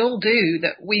things that we all do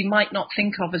that we might not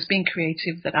think of as being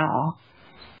creative that are.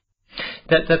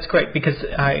 That's great, because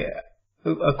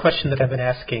a question that I've been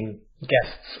asking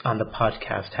guests on the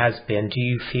podcast has been, do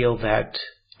you feel that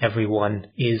everyone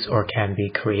is or can be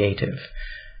creative?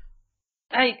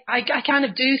 I kind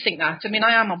of do think that. I mean,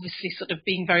 I am obviously sort of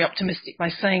being very optimistic by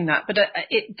saying that, but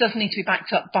it does need to be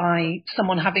backed up by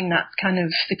someone having that kind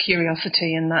of the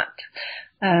curiosity and that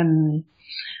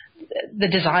the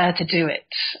desire to do it.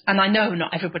 And I know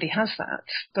not everybody has that,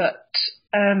 but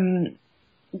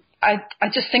I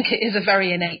just think it is a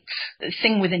very innate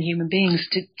thing within human beings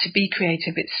to be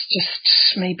creative. It's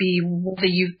just maybe whether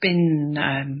you've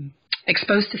been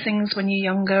exposed to things when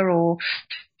you're younger or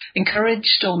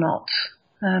encouraged or not.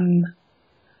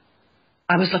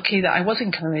 I was lucky that I was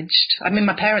encouraged. I mean,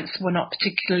 my parents were not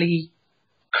particularly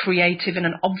creative in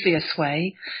an obvious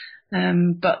way,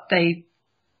 but they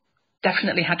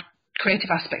definitely had creative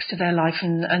aspects to their life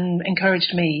and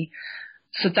encouraged me.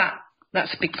 So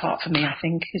that's a big part for me, I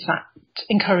think, is that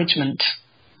encouragement.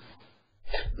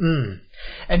 And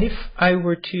if I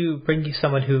were to bring you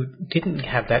someone who didn't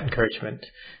have that encouragement,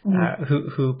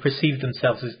 who perceived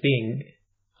themselves as being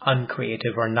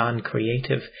uncreative or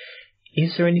non-creative,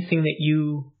 is there anything that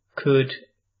you could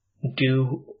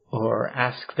do or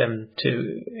ask them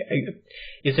to?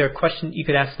 Is there a question you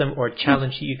could ask them or a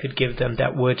challenge you could give them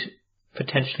that would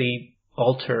potentially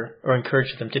alter or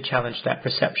encourage them to challenge that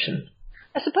perception?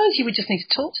 I suppose you would just need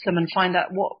to talk to them and find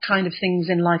out what kind of things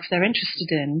in life they're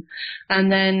interested in,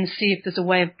 and then see if there's a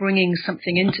way of bringing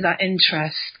something into that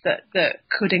interest that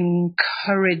could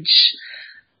encourage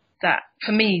that.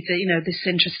 For me, this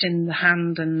interest in the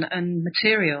hand and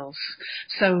materials.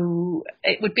 So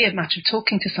it would be a matter of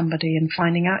talking to somebody and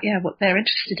finding out, what they're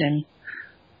interested in.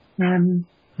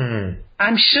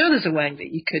 I'm sure there's a way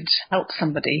that you could help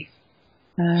somebody.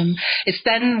 It's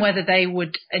then whether they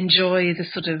would enjoy the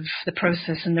sort of the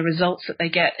process and the results that they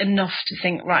get enough to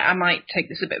think, right, I might take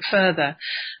this a bit further.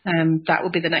 That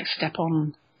would be the next step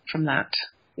on from that.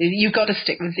 You've got to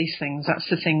stick with these things. That's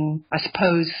the thing, I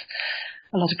suppose,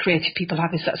 a lot of creative people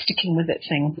have, is that sticking with it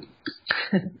thing.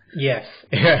 Yes.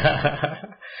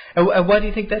 And why do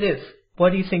you think that is? Why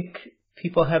do you think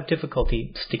people have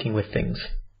difficulty sticking with things?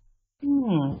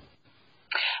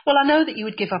 Well, I know that you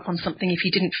would give up on something if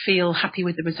you didn't feel happy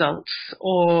with the results,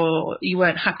 or you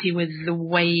weren't happy with the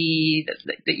way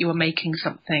that you were making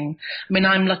something. I mean,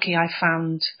 I'm lucky I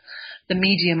found the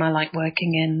medium I like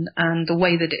working in and the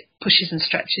way that it pushes and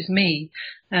stretches me.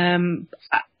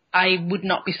 I would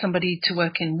not be somebody to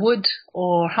work in wood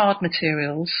or hard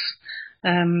materials.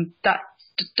 That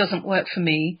doesn't work for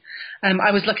me.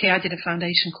 I was lucky I did a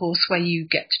foundation course where you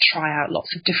get to try out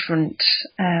lots of different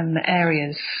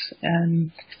areas.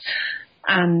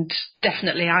 And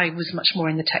definitely I was much more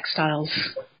in the textiles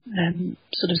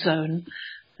sort of zone.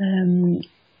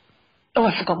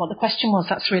 I forgot what the question was.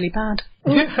 That's really bad.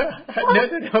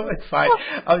 No, it's fine.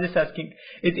 I was just asking.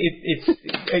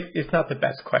 It's not the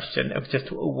best question. It was just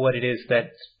what it is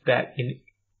that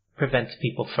prevents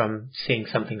people from seeing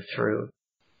something through.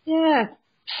 Yeah,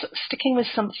 sticking with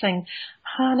something.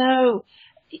 I know.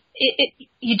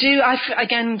 You do,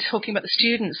 again, talking about the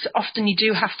students, often you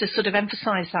do have to sort of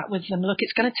emphasise that with them. Look,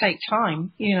 it's going to take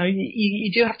time.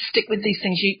 You do have to stick with these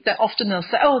things. That often they'll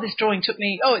say, this drawing took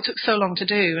me, it took so long to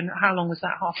do. And how long was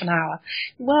that? Half an hour.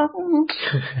 Well,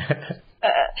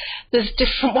 there's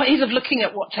different ways of looking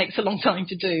at what takes a long time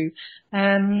to do.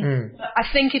 I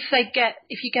think if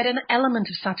you get an element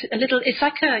of it's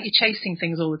like you're chasing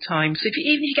things all the time. So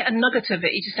even if you get a nugget of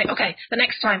it, you just think, okay, the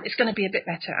next time it's going to be a bit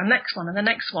better, and next one, and the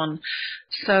next one.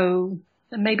 So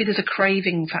maybe there's a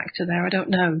craving factor there. I don't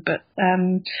know, but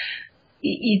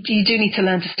you do need to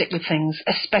learn to stick with things,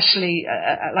 especially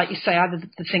like you say, either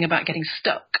the thing about getting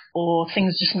stuck or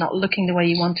things just not looking the way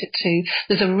you want it to.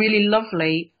 There's a really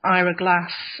lovely Ira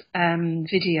Glass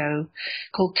video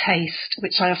called Taste,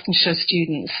 which I often show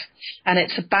students. And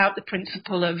it's about the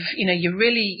principle of,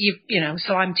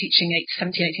 so I'm teaching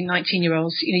 17, 18,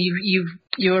 19-year-olds,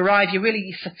 you arrive, you're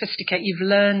really sophisticated, you've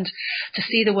learned to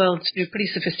see the world through pretty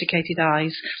sophisticated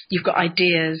eyes, you've got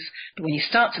ideas, but when you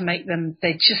start to make them,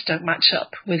 they just don't match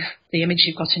up with the image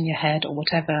you've got in your head or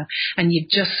whatever, and you've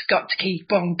just got to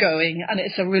keep on going. And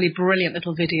it's a really brilliant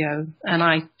little video, and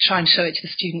I try and show it to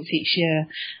the students each year,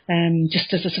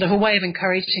 just as a sort of a way of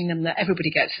encouraging them that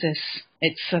everybody gets this.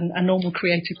 It's a normal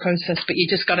creative process, but you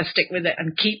just got to stick with it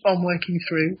and keep on working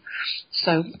through.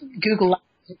 So Google that.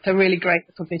 It's a really great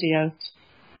little video.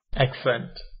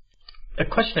 Excellent. A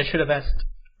question I should have asked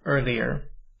earlier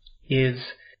is,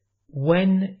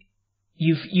 when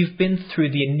you've been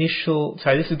through the initial...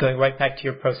 Sorry, this is going right back to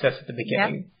your process at the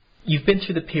beginning. Yeah. You've been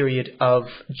through the period of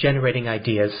generating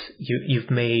ideas.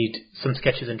 You've made some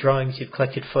sketches and drawings. You've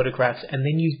collected photographs. And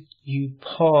then you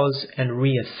pause and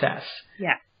reassess.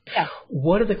 Yeah. Yeah.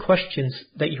 What are the questions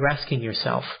that you're asking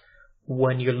yourself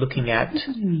when you're looking at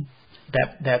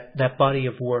that body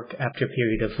of work after a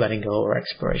period of letting go or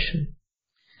exploration?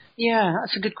 Yeah,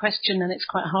 that's a good question, and it's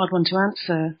quite a hard one to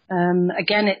answer.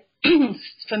 Again,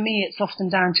 for me, it's often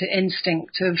down to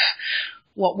instinct of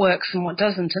what works and what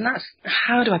doesn't, and that's,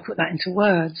 how do I put that into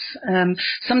words?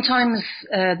 Sometimes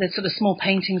the sort of small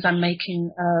paintings I'm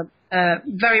making are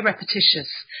very repetitious.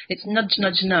 It's nudge,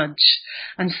 nudge, nudge.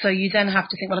 And so you then have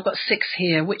to think, well, I've got 6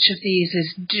 here. Which of these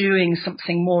is doing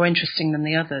something more interesting than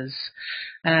the others?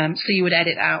 So you would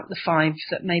edit out the 5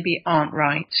 that maybe aren't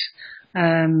right.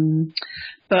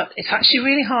 But it's actually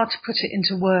really hard to put it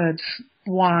into words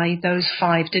why those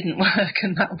 5 didn't work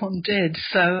and that one did.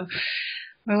 So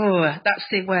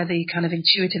that's where the kind of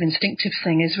intuitive, instinctive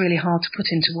thing is really hard to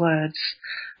put into words.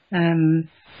 And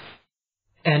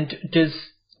does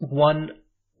one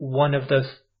of the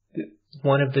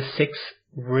 6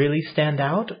 really stand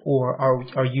out, or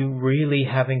are you really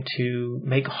having to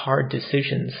make hard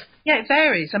decisions? Yeah, it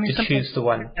varies. I mean, to choose the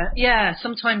one. Yeah,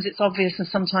 sometimes it's obvious and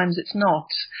sometimes it's not.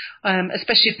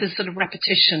 Especially if there's sort of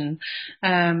repetition.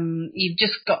 You've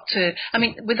just got to. I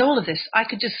mean, with all of this, I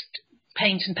could just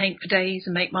paint and paint for days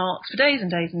and make marks for days and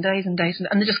days and days and days,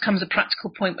 and there just comes a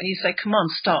practical point where you say, "Come on,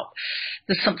 stop.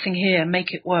 There's something here.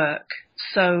 Make it work."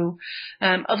 So,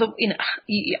 I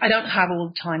don't have all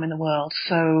the time in the world,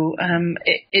 so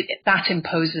that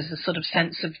imposes a sort of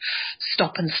sense of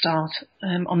stop and start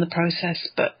on the process.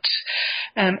 But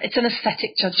it's an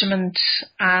aesthetic judgment,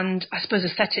 and I suppose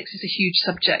aesthetics is a huge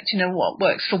subject. You know, what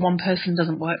works for one person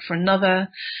doesn't work for another.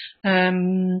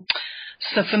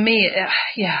 So for me,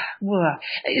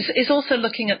 it's also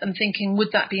looking at them thinking,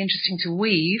 would that be interesting to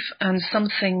weave? And some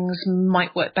things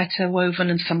might work better woven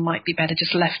and some might be better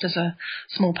just left as a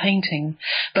small painting.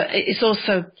 But it's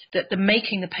also that the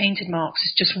making the painted marks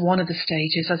is just one of the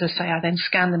stages. As I say, I then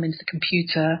scan them into the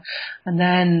computer, and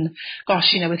then,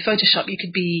 gosh, with Photoshop you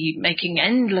could be making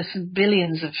endless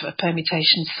billions of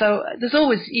permutations. So there's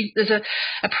a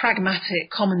pragmatic,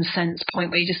 common sense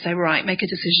point where you just say, right, make a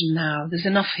decision now. There's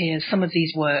enough here. Some of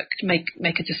these work. Make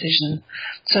a decision.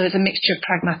 So there's a mixture of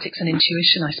pragmatics and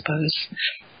intuition, I suppose.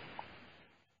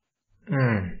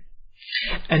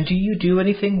 And do you do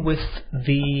anything with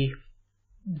the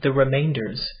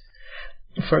remainders?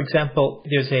 For example,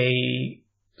 there's a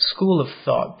school of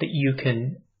thought that you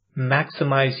can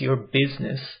maximize your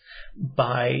business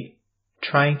by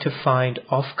trying to find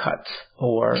offcuts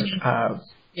or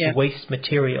waste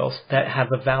materials that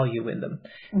have a value in them.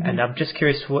 Mm-hmm. And I'm just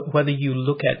curious whether you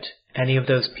look at any of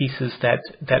those pieces that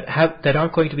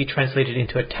aren't going to be translated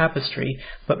into a tapestry,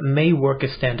 but may work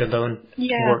as standalone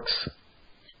works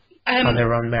on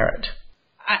their own merit.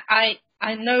 I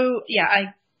know,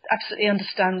 I absolutely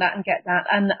understand that and get that.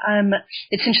 And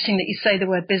it's interesting that you say the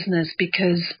word business,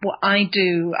 because what I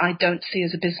do, I don't see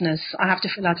as a business. I have to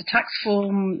fill out a tax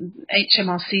form.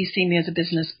 HMRC see me as a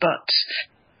business, but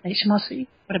HMRC,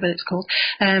 whatever it's called.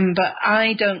 But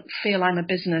I don't feel I'm a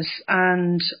business,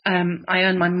 and I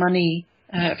earn my money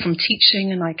from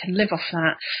teaching, and I can live off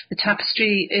that. The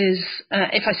tapestry is,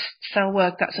 if I sell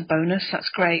work, that's a bonus, that's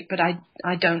great, but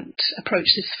I don't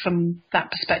approach this from that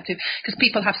perspective, because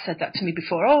people have said that to me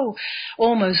before. Oh,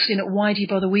 almost, why do you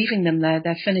bother weaving them?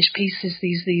 They're finished pieces,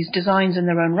 these designs in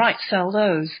their own right, sell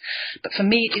those. But for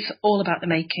me, it's all about the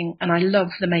making, and I love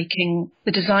the making.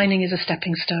 The designing is a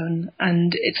stepping stone,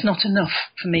 and it's not enough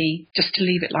for me just to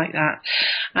leave it like that.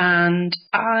 And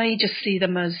I just see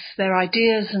them as their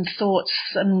ideas and thoughts,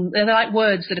 and they're like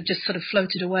words that have just sort of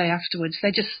floated away afterwards.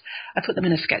 I put them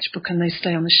in a sketchbook and they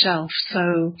stay on the shelf.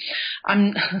 So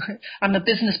I'm a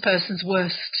business person's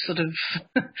worst sort of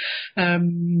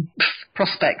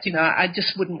prospect. I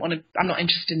just wouldn't want to. I'm not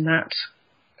interested in that.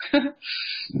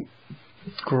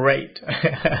 Great.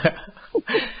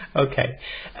 Okay.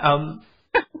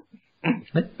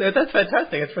 That's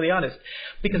fantastic. That's really honest,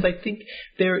 because I think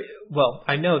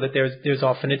I know that there's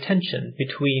often a tension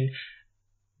between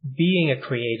being a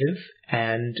creative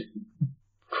and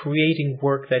creating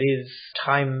work that is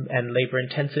time and labor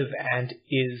intensive and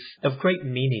is of great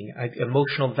meaning,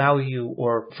 emotional value,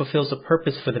 or fulfills a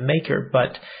purpose for the maker.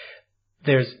 But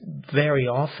there's very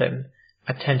often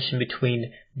a tension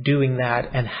between doing that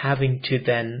and having to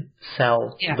then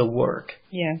sell the work.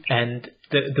 Yeah. And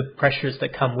the pressures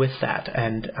that come with that.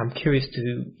 And I'm curious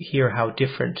to hear how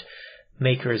different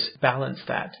makers balance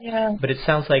that. Yeah. But it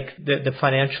sounds like the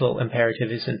financial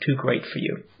imperative isn't too great for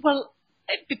you. Well,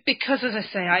 Because, as I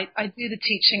say, I do the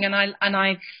teaching, and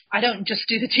I don't just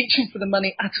do the teaching for the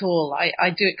money at all. I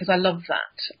do it because I love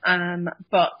that.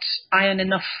 But I earn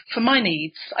enough for my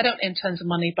needs. I don't in terms of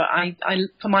money, but I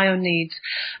for my own needs.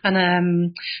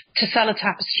 And to sell a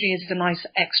tapestry is a nice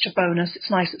extra bonus.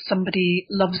 It's nice that somebody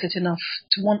loves it enough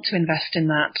to want to invest in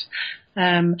that.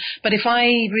 But if I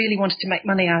really wanted to make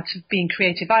money out of being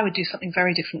creative, I would do something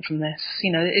very different from this.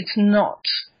 You know, it's not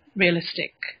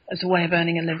realistic as a way of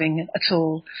earning a living at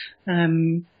all.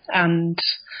 And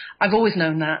I've always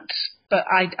known that. But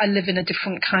I live in a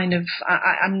different kind of,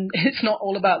 it's not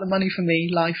all about the money for me,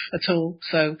 life at all.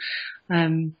 So,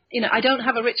 you know, I don't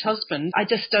have a rich husband. I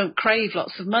just don't crave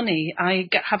lots of money. I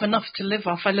have enough to live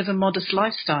off. I live a modest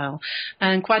lifestyle.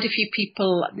 And quite a few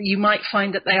people, you might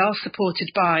find that they are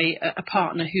supported by a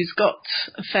partner who's got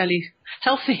a fairly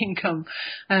healthy income.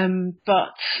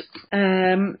 But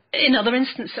in other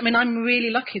instances, I mean, I'm really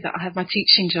lucky that I have my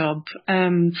teaching job.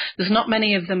 There's not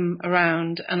many of them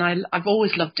around, and I've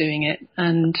always loved doing it,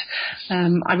 and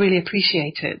I really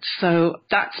appreciate it. So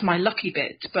that's my lucky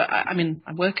bit. But I mean,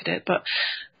 I work at it, but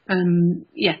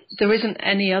yeah, there isn't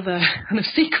any other kind of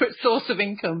secret source of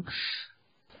income.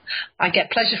 I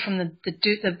get pleasure from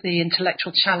the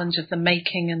intellectual challenge of the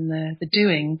making and the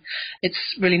doing.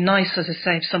 It's really nice, as I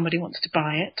say, if somebody wants to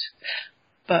buy it.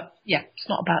 But yeah, it's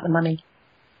not about the money.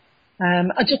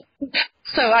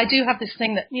 So I do have this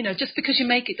thing that, you know, just because you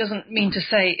make it doesn't mean to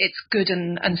say it's good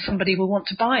and somebody will want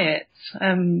to buy it.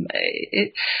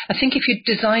 I think if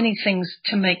you're designing things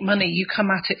to make money, you come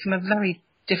at it from a very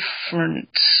different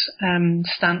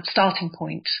starting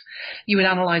point. You would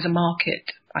analyse a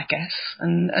market, I guess,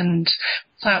 and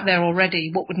it's out there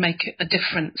already. What would make it a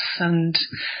difference? And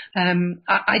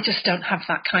I just don't have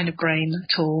that kind of brain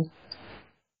at all.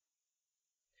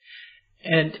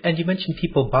 And you mentioned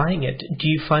people buying it. Do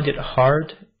you find it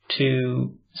hard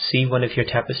to see one of your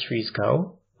tapestries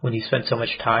go when you spend so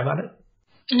much time on it?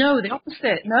 No, the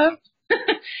opposite. No.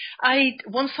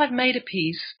 Once I've made a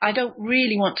piece, I don't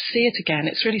really want to see it again.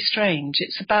 It's really strange.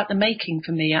 It's about the making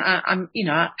for me. I'm, you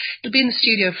know, it'll be in the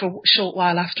studio for a short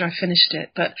while after I finished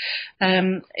it. But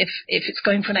if it's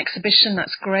going for an exhibition,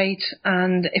 that's great.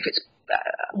 And if it's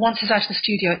once it's out of the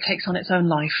studio, it takes on its own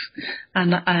life,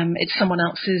 and it's someone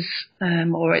else's,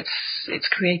 or it's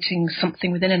creating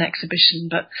something within an exhibition.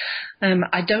 But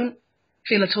I don't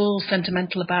feel at all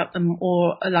sentimental about them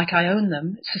or like I own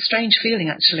them. It's a strange feeling,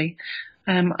 actually.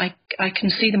 I can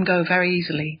see them go very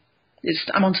easily.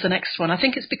 I'm on to the next one. I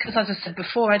think it's because, as I said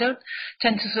before, I don't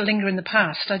tend to sort of linger in the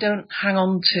past. I don't hang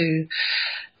on to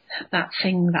that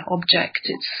thing, that object.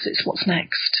 It's what's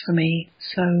next for me.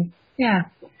 So, yeah,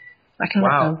 I can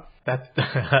let go. That's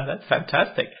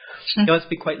fantastic. It must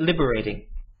be quite liberating.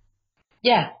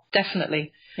 Yeah,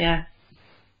 definitely. Yeah.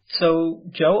 So,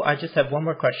 Joe, I just have one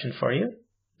more question for you.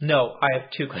 No, I have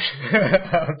two questions.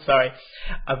 I'm sorry.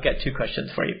 I've got two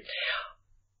questions for you.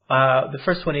 The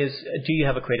first one is, do you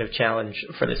have a creative challenge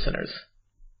for listeners?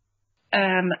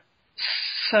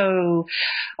 So,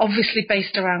 obviously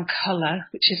based around colour,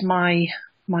 which is my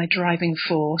driving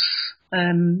force.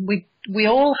 We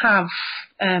all have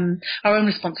our own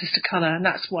responses to colour, and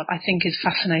that's what I think is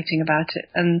fascinating about it.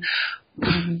 And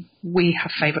we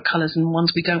have favourite colours and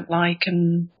ones we don't like,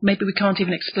 and maybe we can't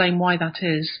even explain why that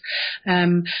is.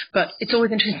 But it's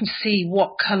always interesting to see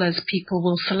what colours people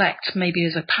will select, maybe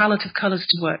as a palette of colours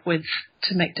to work with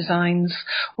to make designs,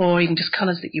 or even just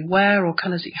colours that you wear or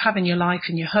colours that you have in your life,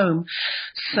 in your home.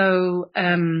 So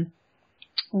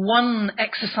one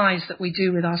exercise that we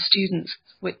do with our students,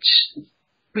 which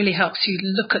really helps you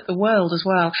look at the world as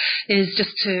well, is just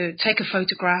to take a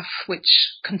photograph which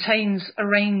contains a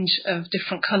range of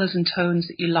different colours and tones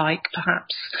that you like,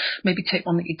 perhaps. Maybe take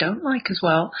one that you don't like as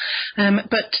well.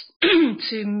 But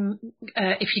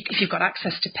if you've got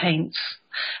access to paints,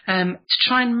 to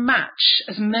try and match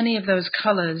as many of those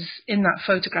colours in that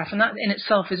photograph. And that in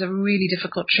itself is a really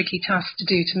difficult, tricky task to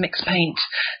do, to mix paint,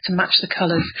 to match the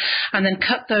colours, and then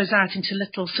cut those out into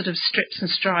little sort of strips and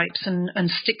stripes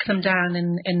and stick them down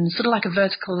in sort of like a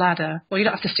vertical ladder. Well, you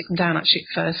don't have to stick them down actually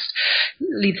at first,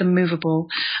 leave them movable.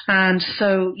 And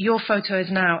so your photo is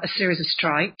now a series of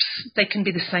stripes. They can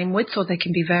be the same width or they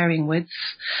can be varying widths.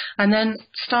 And then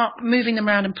start moving them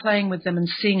around and playing with them and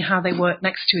seeing how they work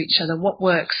next to each other, what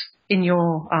works in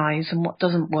your eyes and what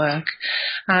doesn't work,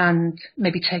 and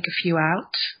maybe take a few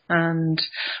out and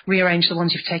rearrange the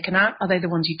ones you've taken out. Are they the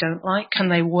ones you don't like? Can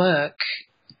they work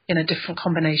in a different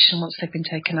combination once they've been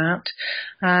taken out.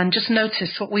 And just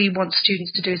notice what we want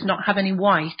students to do is not have any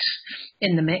white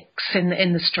in the mix,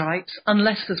 in the stripes,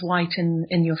 unless there's white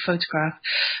in your photograph,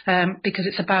 because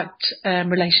it's about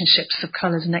relationships of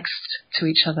colours next to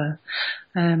each other.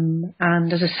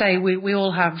 And as I say, we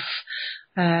all have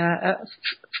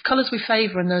colours we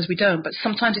favour and those we don't, but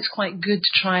sometimes it's quite good to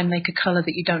try and make a colour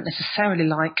that you don't necessarily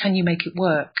like. Can you make it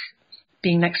work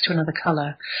being next to another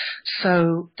colour?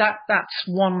 So that's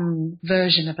one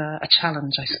version of a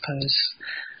challenge, I suppose.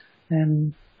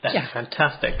 That's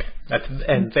fantastic.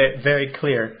 And very, very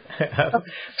clear.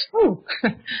 Oh.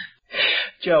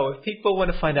 Jo, if people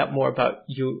want to find out more about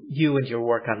you and your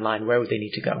work online, where would they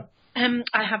need to go?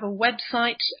 I have a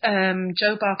website,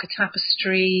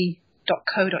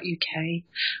 jobarkertapestry.co.uk,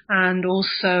 and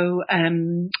also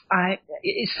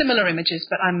it's similar images,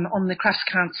 but I'm on the Crafts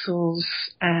Council's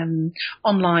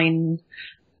online,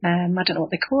 I don't know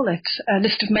what they call it,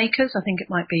 list of makers, I think it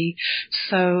might be.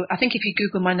 So I think if you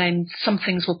Google my name, some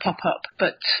things will pop up,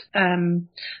 but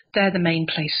they're the main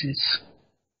places.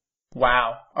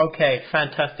 Wow. Okay,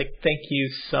 fantastic. Thank you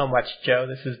so much, Jo.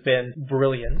 This has been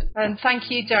brilliant. And thank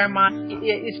you, Jeremiah.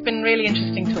 It's been really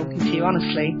interesting talking to you,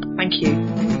 honestly. Thank you.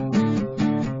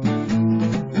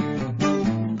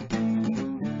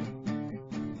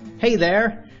 Hey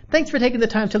there. Thanks for taking the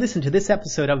time to listen to this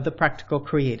episode of The Practical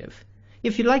Creative.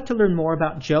 If you'd like to learn more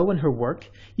about Jo and her work,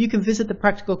 you can visit the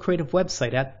Practical Creative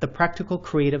website at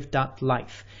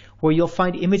thepracticalcreative.life, where you'll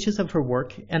find images of her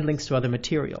work and links to other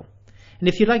material. And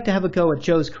if you'd like to have a go at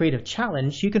Jo's Creative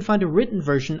Challenge, you can find a written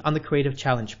version on the Creative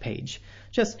Challenge page.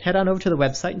 Just head on over to the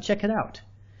website and check it out.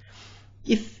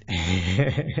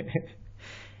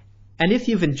 And if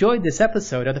you've enjoyed this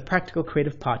episode of the Practical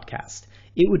Creative Podcast,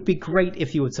 it would be great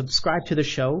if you would subscribe to the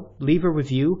show, leave a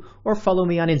review, or follow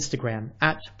me on Instagram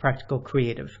at Practical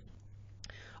Creative.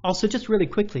 Also, just really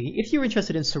quickly, if you're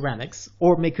interested in ceramics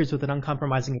or makers with an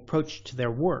uncompromising approach to their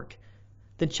work,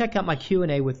 then check out my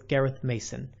Q&A with Gareth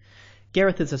Mason.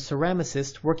 Gareth is a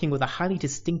ceramicist working with a highly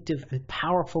distinctive and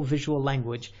powerful visual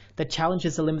language that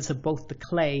challenges the limits of both the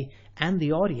clay and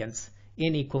the audience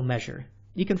in equal measure.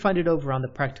 You can find it over on the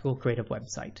Practical Creative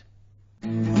website.